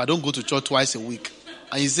enough. I don't go to church twice a week.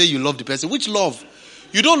 And you say you love the person. Which love?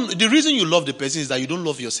 The reason you love the person is that you don't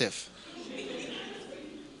love yourself.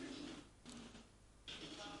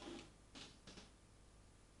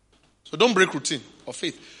 So don't break routine of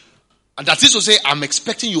faith. And that is to say, I'm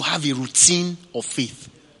expecting you have a routine of faith.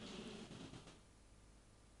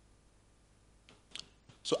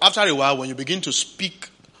 So after a while, when you begin to speak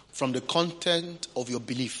from the content of your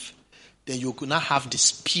belief, then you could now have the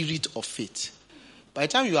spirit of faith. By the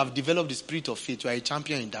time you have developed the spirit of faith, you are a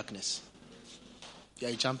champion in darkness. You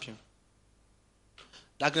are a champion.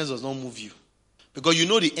 Darkness does not move you. Because you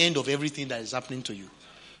know the end of everything that is happening to you.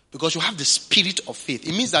 Because you have the spirit of faith.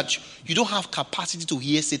 It means that you don't have capacity to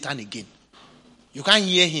hear Satan again. You can't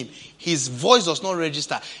hear him. His voice does not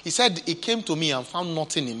register. He said, he came to me and found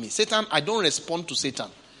nothing in me. Satan, I don't respond to Satan.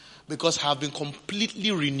 Because I have been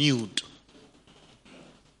completely renewed.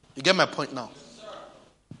 You get my point now?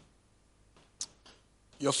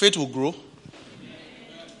 Your faith will grow.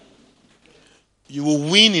 You will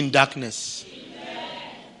win in darkness.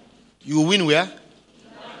 You will win where?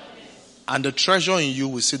 And the treasure in you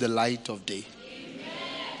will see the light of day.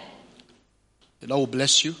 The Lord will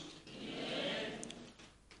bless you.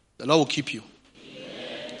 The Lord will keep you.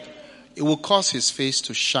 It will cause his face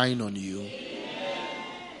to shine on you.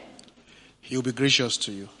 He will be gracious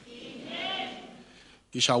to you.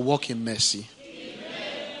 You shall walk in mercy.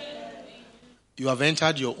 You have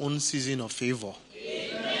entered your own season of favor.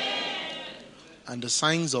 And the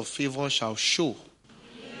signs of favor shall show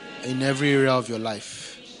in every area of your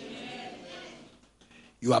life.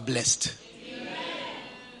 You are blessed.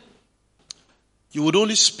 You would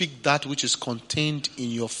only speak that which is contained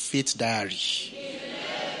in your faith diary.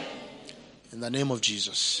 In the name of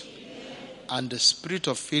Jesus. And the spirit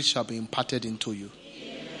of faith shall be imparted into you.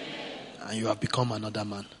 And you have become another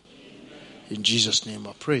man. In Jesus' name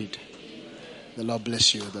I prayed. The Lord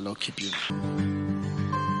bless you. The Lord keep you.